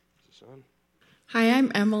this on? Hi,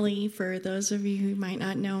 I'm Emily, for those of you who might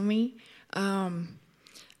not know me.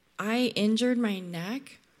 I injured my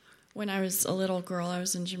neck when I was a little girl. I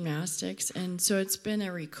was in gymnastics, and so it's been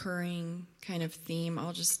a recurring kind of theme.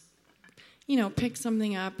 I'll just, pick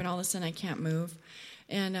something up, and all of a sudden I can't move.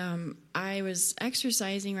 And I was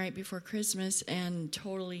exercising right before Christmas and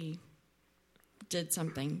totally did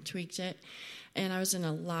something, tweaked it, and I was in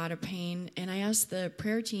a lot of pain. And I asked the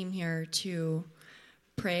prayer team here to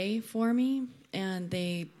pray for me, and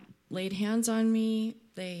they laid hands on me,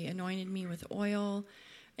 they anointed me with oil,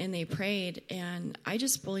 and they prayed. And I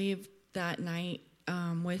just believed that night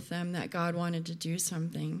with them that God wanted to do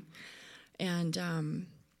something. And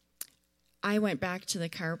I went back to the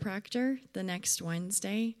chiropractor the next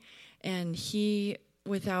Wednesday, and he,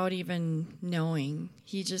 without even knowing,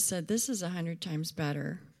 he just said, "This is 100 times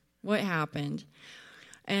better. What happened?"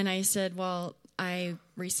 And I said, "Well, I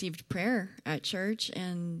received prayer at church,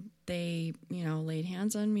 and they, laid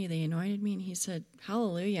hands on me, they anointed me." And he said,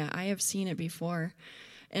 "Hallelujah, I have seen it before."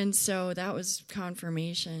 And so that was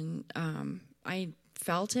confirmation. I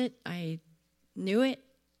felt it. I knew it.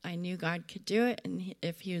 I knew God could do it, and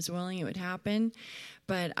if he was willing, it would happen.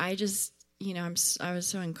 But I just, I was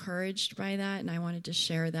so encouraged by that, and I wanted to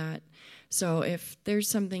share that. So if there's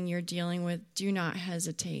something you're dealing with, do not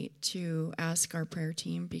hesitate to ask our prayer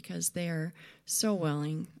team, because they are so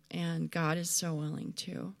willing and God is so willing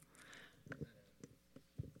to.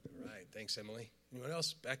 All right. Thanks, Emily. Anyone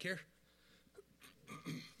else back here?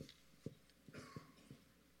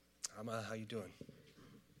 Amma, how you doing?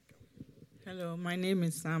 Hello, my name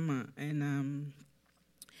is Sama, and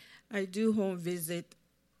I do home visit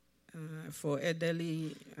for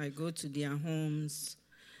elderly. I go to their homes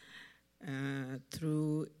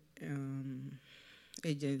through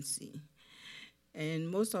agency. And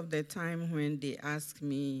most of the time when they ask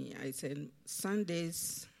me, I said,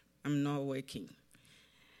 Sundays, I'm not working.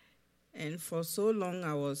 And for so long,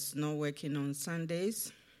 I was not working on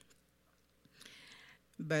Sundays.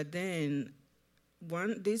 But then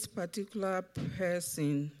this particular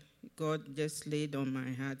person, God just laid on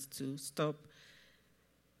my heart to stop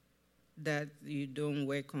that you don't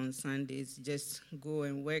work on Sundays, just go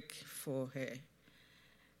and work for her.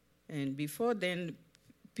 And before then,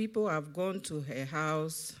 people have gone to her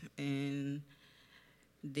house and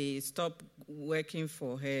they stopped working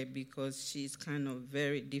for her because she's kind of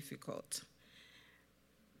very difficult.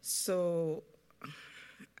 So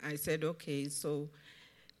I said, okay, so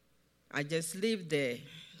I just live there.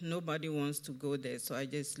 Nobody wants to go there, so I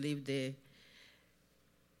just live there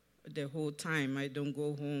the whole time. I don't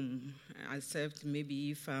go home, except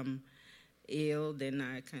maybe if I'm ill, then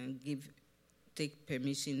I can take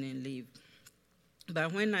permission and leave.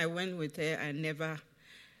 But when I went with her, I never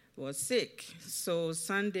was sick. So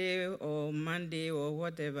Sunday or Monday or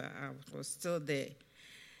whatever, I was still there.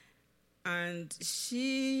 And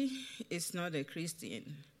she is not a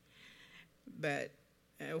Christian, but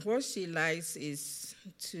what she likes is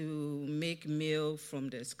to make meal from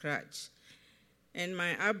the scratch. In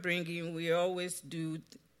my upbringing, we always do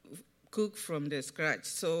cook from the scratch.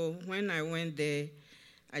 So when I went there,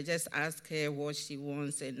 I just asked her what she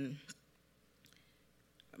wants, and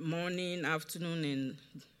morning, afternoon, and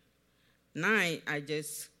night, I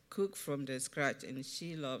just cook from the scratch, and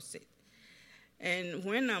she loves it. And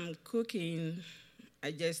when I'm cooking,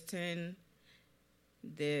 I just turn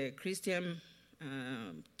the Christian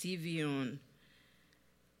TV on.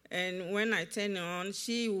 And when I turn it on,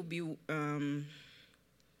 she will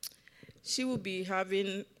be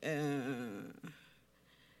having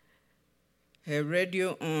her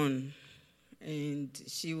radio on, and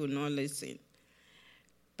she will not listen.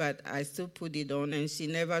 But I still put it on, and she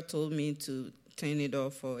never told me to turn it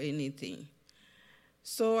off or anything.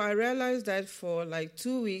 So I realized that for like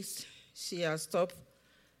 2 weeks, she has stopped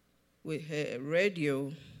with her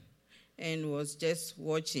radio and was just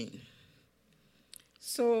watching.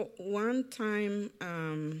 So one time,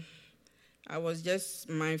 I was just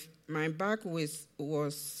my back was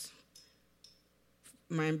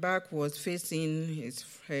facing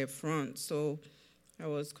her front. So I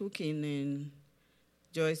was cooking, and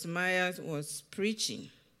Joyce Meyer was preaching.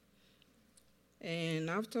 And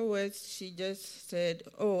afterwards, she just said,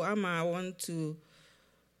 "Oh, Amma, I want to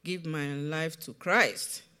give my life to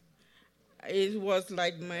Christ." It was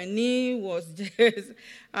like my knee was just,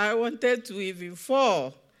 I wanted to even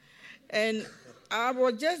fall. And I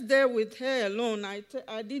was just there with her alone. I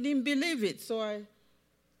didn't believe it. So I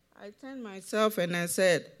turned myself and I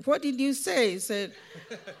said, "What did you say?" He said,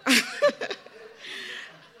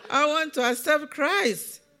 "I want to accept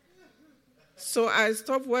Christ." So I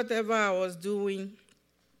stopped whatever I was doing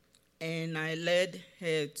and I led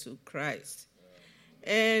her to Christ.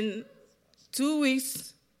 And 2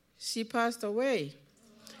 weeks, she passed away.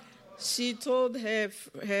 She told her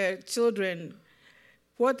children,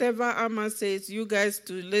 "Whatever Amma says, you guys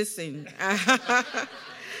to listen."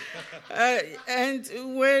 And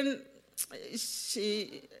when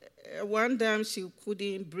one time she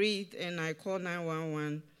couldn't breathe, and I called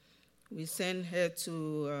 911. We sent her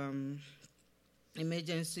to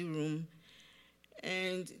emergency room,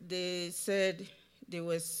 and they said they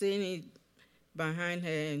were saying it behind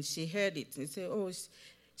her, and she heard it. They said, "Oh,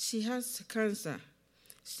 she has cancer."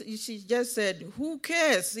 She just said, "Who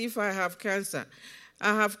cares if I have cancer?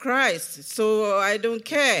 I have Christ, so I don't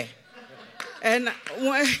care." And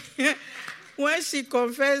when she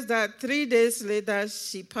confessed that, 3 days later,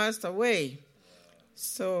 she passed away.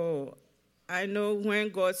 So I know when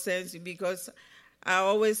God sends you, because I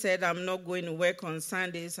always said I'm not going to work on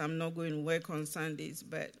Sundays,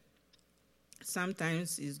 but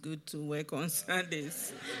sometimes it's good to work on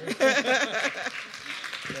Sundays.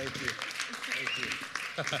 Thank you.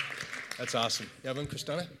 That's awesome. Evan,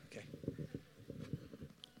 Christina? Okay.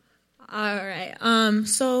 All right.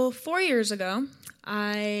 So 4 years ago,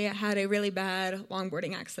 I had a really bad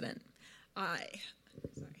longboarding accident. I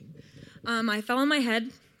fell on my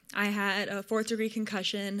head. I had a 4th-degree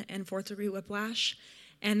concussion and 4th-degree whiplash,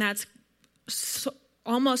 and that's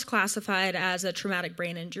almost classified as a traumatic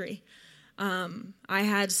brain injury. I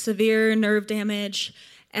had severe nerve damage.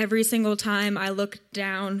 Every single time I looked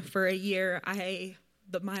down for a year,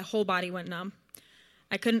 my whole body went numb.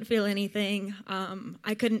 I couldn't feel anything.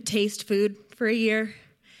 I couldn't taste food for a year.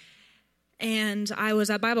 And I was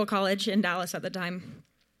at Bible college in Dallas at the time.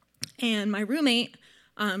 And my roommate,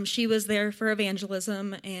 she was there for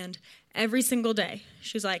evangelism, and every single day,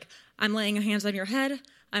 she's like, I'm laying hands on your head,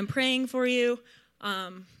 I'm praying for you.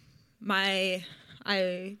 I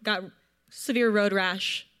got severe road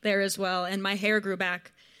rash there as well, and my hair grew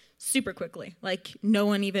back super quickly. Like, no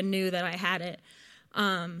one even knew that I had it.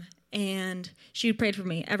 And she prayed for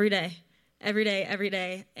me every day.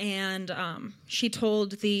 And she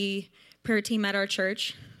told the prayer team at our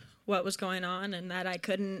church what was going on and that I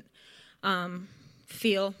couldn't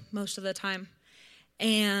feel most of the time.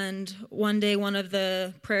 And one day, one of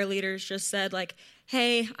the prayer leaders just said, like,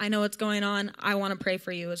 hey, I know what's going on. I want to pray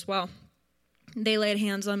for you as well. They laid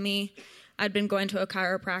hands on me. I'd been going to a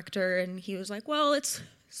chiropractor, and he was like, well, it's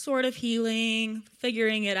sort of healing,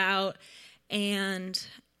 figuring it out. And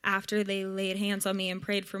after they laid hands on me and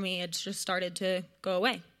prayed for me, it just started to go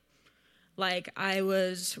away. Like, I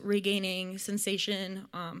was regaining sensation.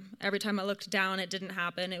 Every time I looked down, it didn't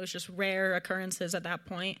happen. It was just rare occurrences at that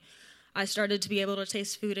point. I started to be able to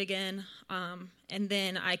taste food again. And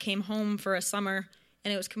then I came home for a summer,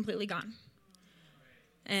 and it was completely gone.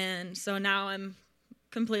 And so now I'm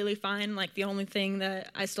completely fine. Like, the only thing that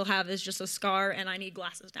I still have is just a scar, and I need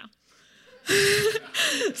glasses now.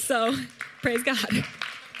 So, praise God.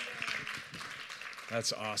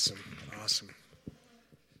 That's awesome. Awesome.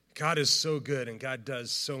 God is so good, and God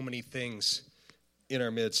does so many things in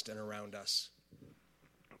our midst and around us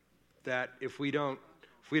that if we don't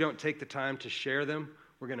take the time to share them,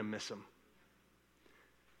 we're going to miss them.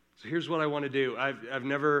 So here's what I want to do. I've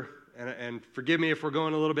never, and forgive me if we're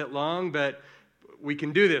going a little bit long, but we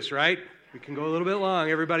can do this, right? We can go a little bit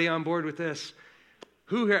long. Everybody on board with this?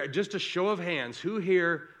 Who here, just a show of hands, who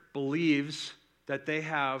here believes that they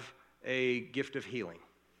have a gift of healing?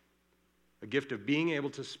 A gift of being able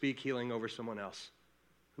to speak healing over someone else?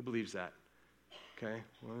 Who believes that? Okay,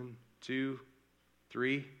 1, 2,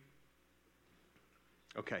 3.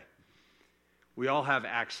 Okay. We all have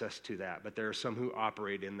access to that, but there are some who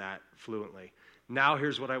operate in that fluently. Now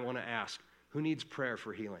here's what I want to ask. Who needs prayer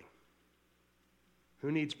for healing?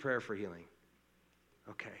 Who needs prayer for healing?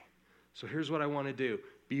 Okay. So here's what I want to do.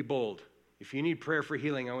 Be bold. If you need prayer for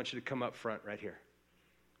healing, I want you to come up front right here.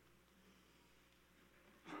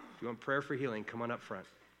 If you want prayer for healing, come on up front.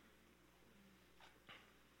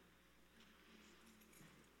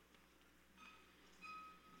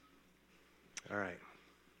 All right.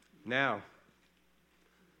 Now,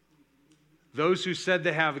 those who said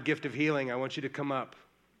they have a gift of healing, I want you to come up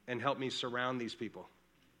and help me surround these people.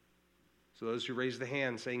 So those who raise the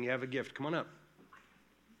hand saying you have a gift, come on up.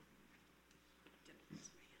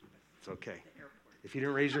 It's okay. If you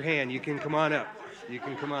didn't raise your hand, you can come on up. You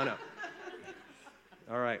can come on up.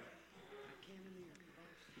 All right.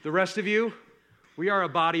 The rest of you, we are a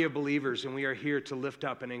body of believers, and we are here to lift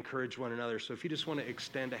up and encourage one another. So if you just want to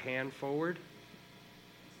extend a hand forward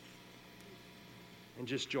and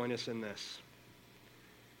just join us in this.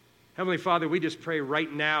 Heavenly Father, we just pray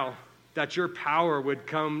right now that your power would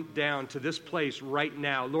come down to this place right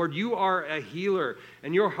now. Lord, you are a healer,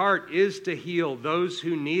 and your heart is to heal those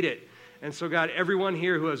who need it. And so, God, everyone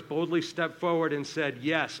here who has boldly stepped forward and said,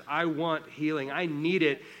 yes, I want healing, I need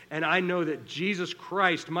it, and I know that Jesus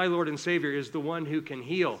Christ, my Lord and Savior, is the one who can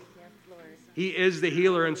heal. Yes, Lord. He is the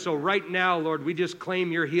healer. And so right now, Lord, we just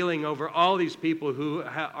claim your healing over all these people who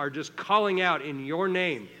are just calling out in your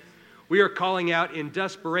name. We are calling out in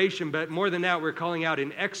desperation, but more than that, we're calling out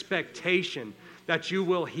in expectation that you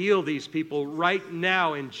will heal these people right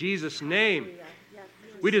now in Jesus' name.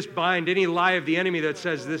 We just bind any lie of the enemy that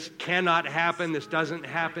says this cannot happen, this doesn't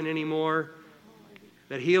happen anymore,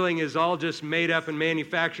 that healing is all just made up and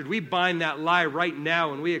manufactured. We bind that lie right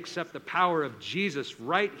now, and we accept the power of Jesus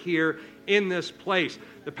right here in this place.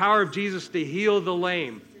 The power of Jesus to heal the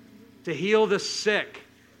lame, to heal the sick,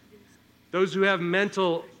 those who have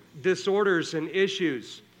mental disorders and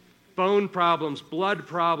issues, bone problems, blood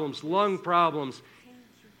problems, lung problems,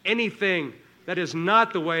 anything that is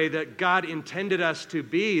not the way that God intended us to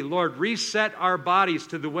be. Lord, reset our bodies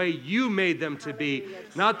to the way you made them to be,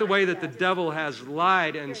 not the way that the devil has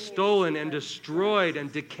lied and stolen and destroyed,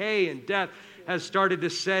 and decay and death has started to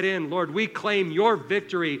set in. Lord, we claim your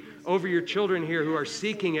victory over your children here who are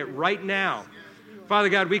seeking it right now. Father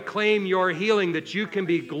God, we claim your healing, that you can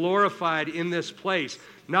be glorified in this place,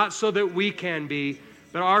 not so that we can be,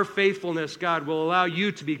 But our faithfulness, God, will allow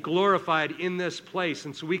you to be glorified in this place.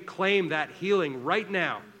 And so we claim that healing right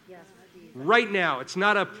now. Right now. It's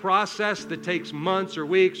not a process that takes months or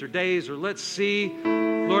weeks or days or let's see.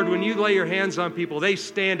 Lord, when you lay your hands on people, they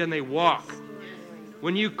stand and they walk.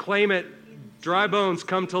 When you claim it, dry bones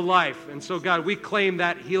come to life. And so, God, we claim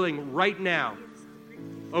that healing right now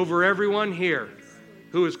over everyone here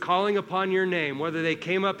who is calling upon your name, whether they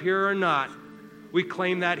came up here or not. We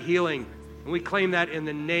claim that healing, and we claim that in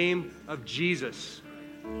the name of Jesus.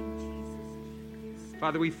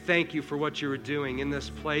 Father, we thank you for what you are doing in this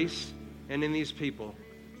place and in these people.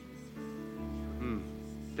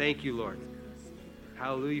 Thank you, Lord.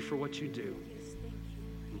 Hallelujah for what you do.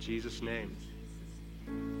 In Jesus' name,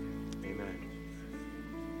 amen.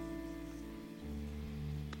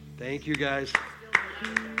 Thank you, guys.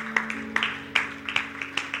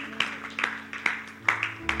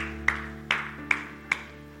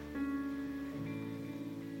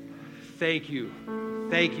 Thank you.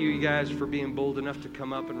 Thank you, you guys, for being bold enough to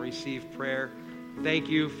come up and receive prayer. Thank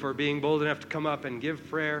you for being bold enough to come up and give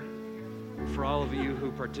prayer. For all of you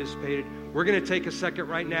who participated. We're going to take a second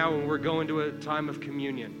right now and we're going to a time of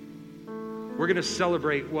communion. We're going to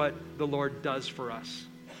celebrate what the Lord does for us.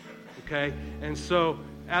 Okay? And so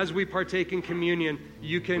as we partake in communion,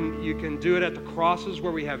 you can do it at the crosses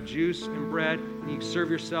where we have juice and bread. And you can serve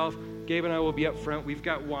yourself. Gabe and I will be up front. We've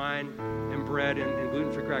got wine and bread and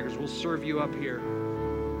gluten-free crackers. We'll serve you up here.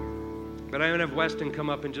 But I'm going to have Weston come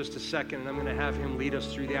up in just a second, and I'm going to have him lead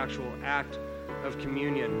us through the actual act of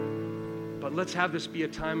communion. But let's have this be a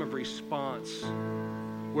time of response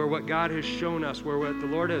where what God has shown us, where what the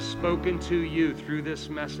Lord has spoken to you through this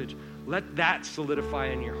message, let that solidify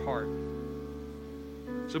in your heart.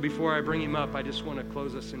 So before I bring him up, I just want to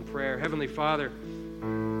close us in prayer. Heavenly Father,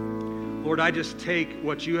 Lord, I just take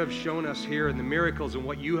what you have shown us here and the miracles and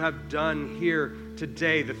what you have done here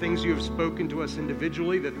today, the things you have spoken to us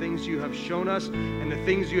individually, the things you have shown us, and the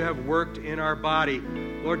things you have worked in our body.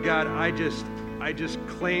 Lord God, I just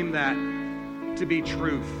claim that to be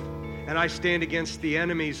truth. And I stand against the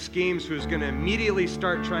enemy's schemes who's going to immediately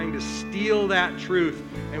start trying to steal that truth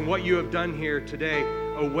and what you have done here today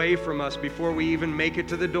away from us before we even make it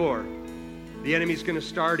to the door. The enemy's going to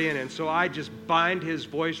start in, and so I just bind his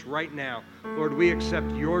voice right now. Lord, we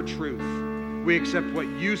accept your truth. We accept what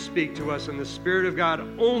you speak to us, and the Spirit of God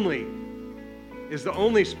only is the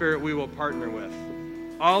only spirit we will partner with.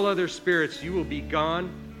 All other spirits, you will be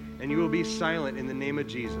gone, and you will be silent in the name of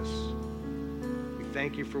Jesus. We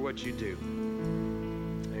thank you for what you do.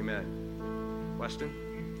 Amen. Weston?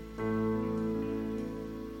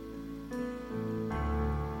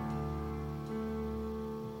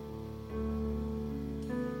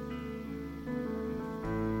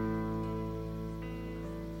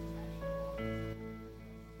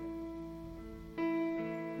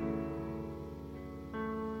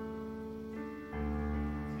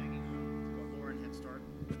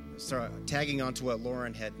 Tagging on to what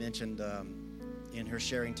Lauren had mentioned in her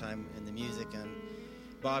sharing time in the music, and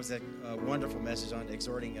Bob's a wonderful message on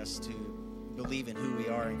exhorting us to believe in who we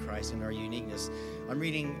are in Christ and our uniqueness. I'm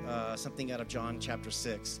reading something out of John chapter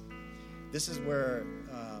 6. This is where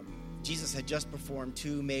Jesus had just performed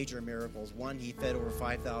two major miracles. One, he fed over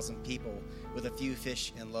 5,000 people with a few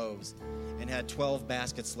fish and loaves and had 12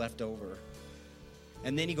 baskets left over.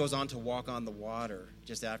 And then he goes on to walk on the water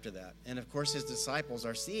just after that. And, of course, his disciples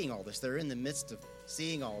are seeing all this. They're in the midst of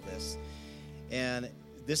seeing all this. And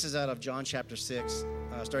this is out of John chapter 6,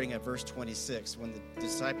 starting at verse 26, when the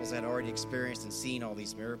disciples had already experienced and seen all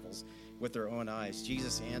these miracles with their own eyes.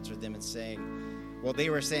 Jesus answered them and saying, well, they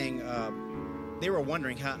were saying, they were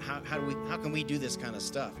wondering, how can we do this kind of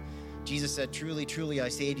stuff? Jesus said, truly, truly, I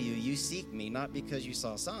say to you, you seek me, not because you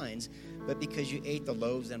saw signs, but because you ate the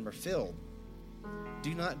loaves and were filled.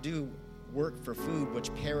 Do not do work for food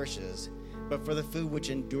which perishes, but for the food which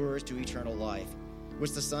endures to eternal life,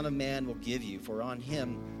 which the Son of Man will give you, for on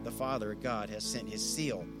him the Father, God, has sent his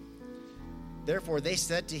seal. Therefore they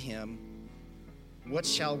said to him, what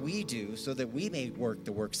shall we do so that we may work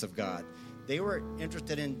the works of God? They were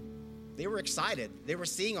excited. They were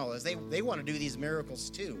seeing all this. They want to do these miracles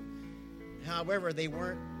too. However, they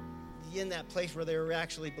weren't in that place where they were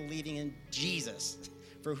actually believing in Jesus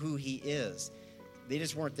for who he is. They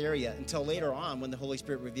just weren't there yet until later on when the Holy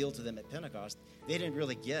Spirit revealed to them at Pentecost. They didn't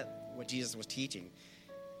really get what Jesus was teaching.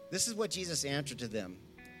 This is what Jesus answered to them.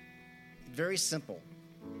 Very simple.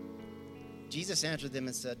 Jesus answered them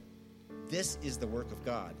and said, this is the work of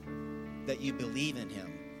God, that you believe in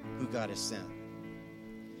him who God has sent.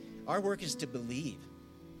 Our work is to believe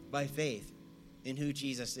by faith in who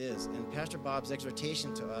Jesus is. And Pastor Bob's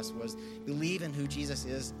exhortation to us was believe in who Jesus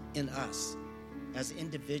is in us. as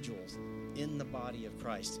individuals in the body of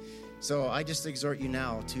Christ. So I just exhort you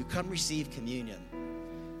now to come receive communion.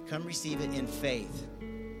 Come receive it in faith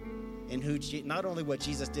in who not only what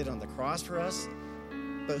Jesus did on the cross for us,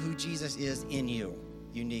 but who Jesus is in you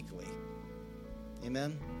uniquely.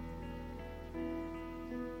 Amen.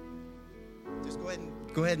 Just go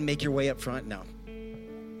ahead and make your way up front now.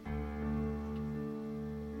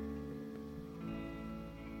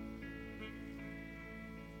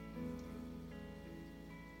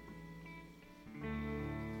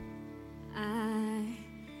 I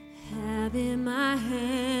have in my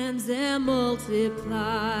hands and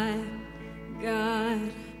multiply,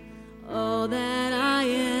 God, all that I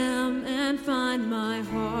am, and find my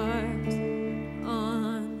heart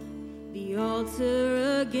on the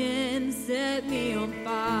altar again. Set me on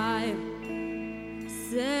fire,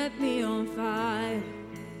 set me on fire.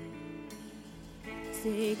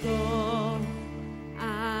 Take all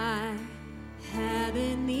I have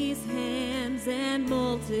in these hands and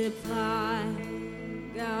multiply,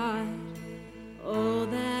 God, all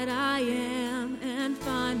that I am, and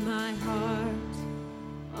find my heart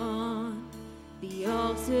on the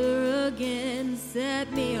altar again.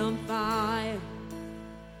 Set me on fire,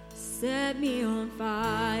 set me on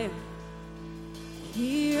fire.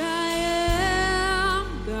 Here I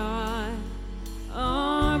am, God,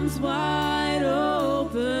 arms wide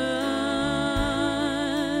open.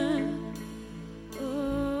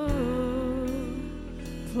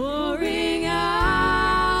 Pouring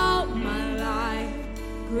out my life,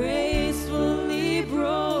 gracefully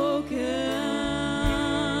broken.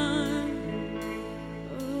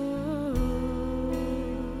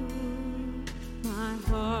 My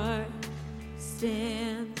heart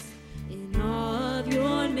stands in awe of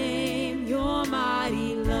your name. Your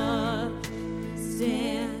mighty love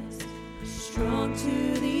stands strong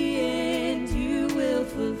to the end. You will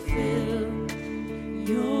fulfill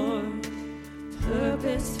your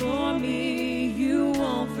purpose for me. You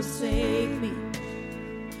won't forsake me.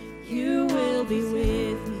 You will be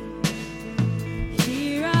with me.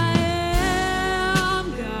 Here I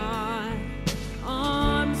am, God,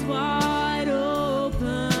 arms wide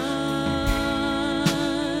open.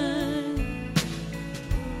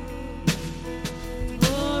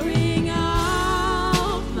 Pouring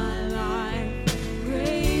out my life,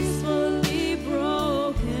 gracefully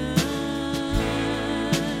broken.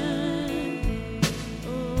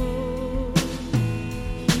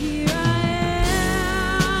 Here I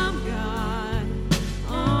am, God,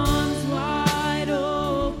 arms wide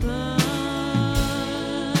open.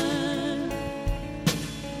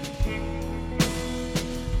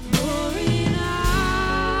 Pouring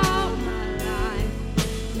out my life,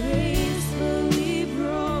 gracefully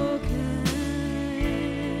broken.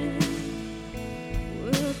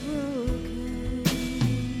 We're broken.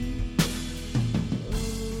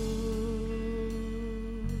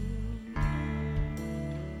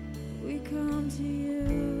 We come to you,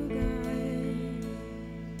 God,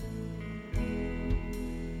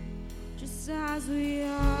 just as we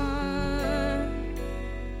are.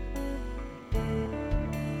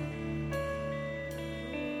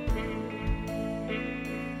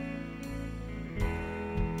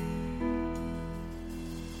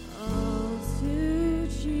 All to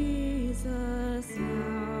Jesus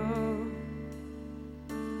now.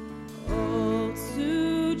 All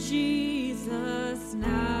to Jesus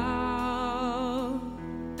now.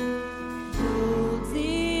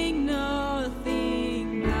 Holding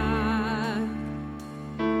nothing back.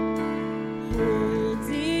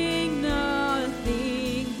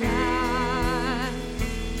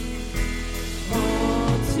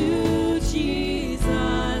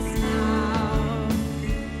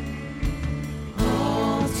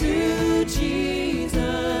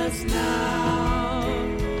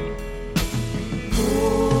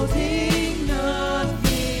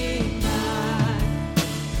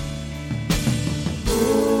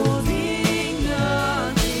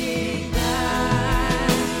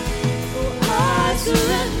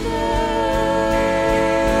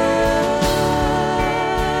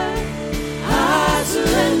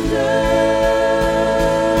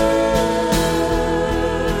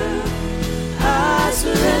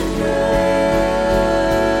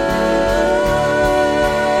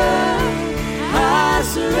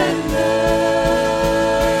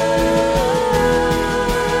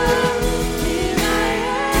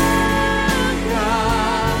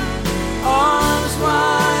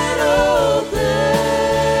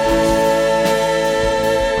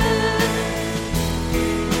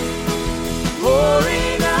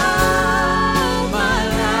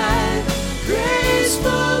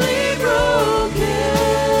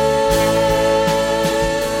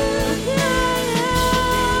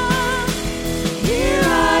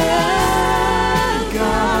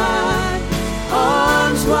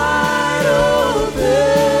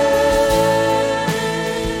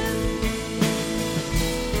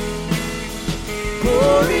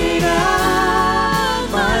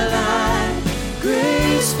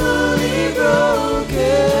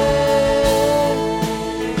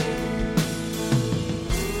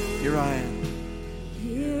 Here I am.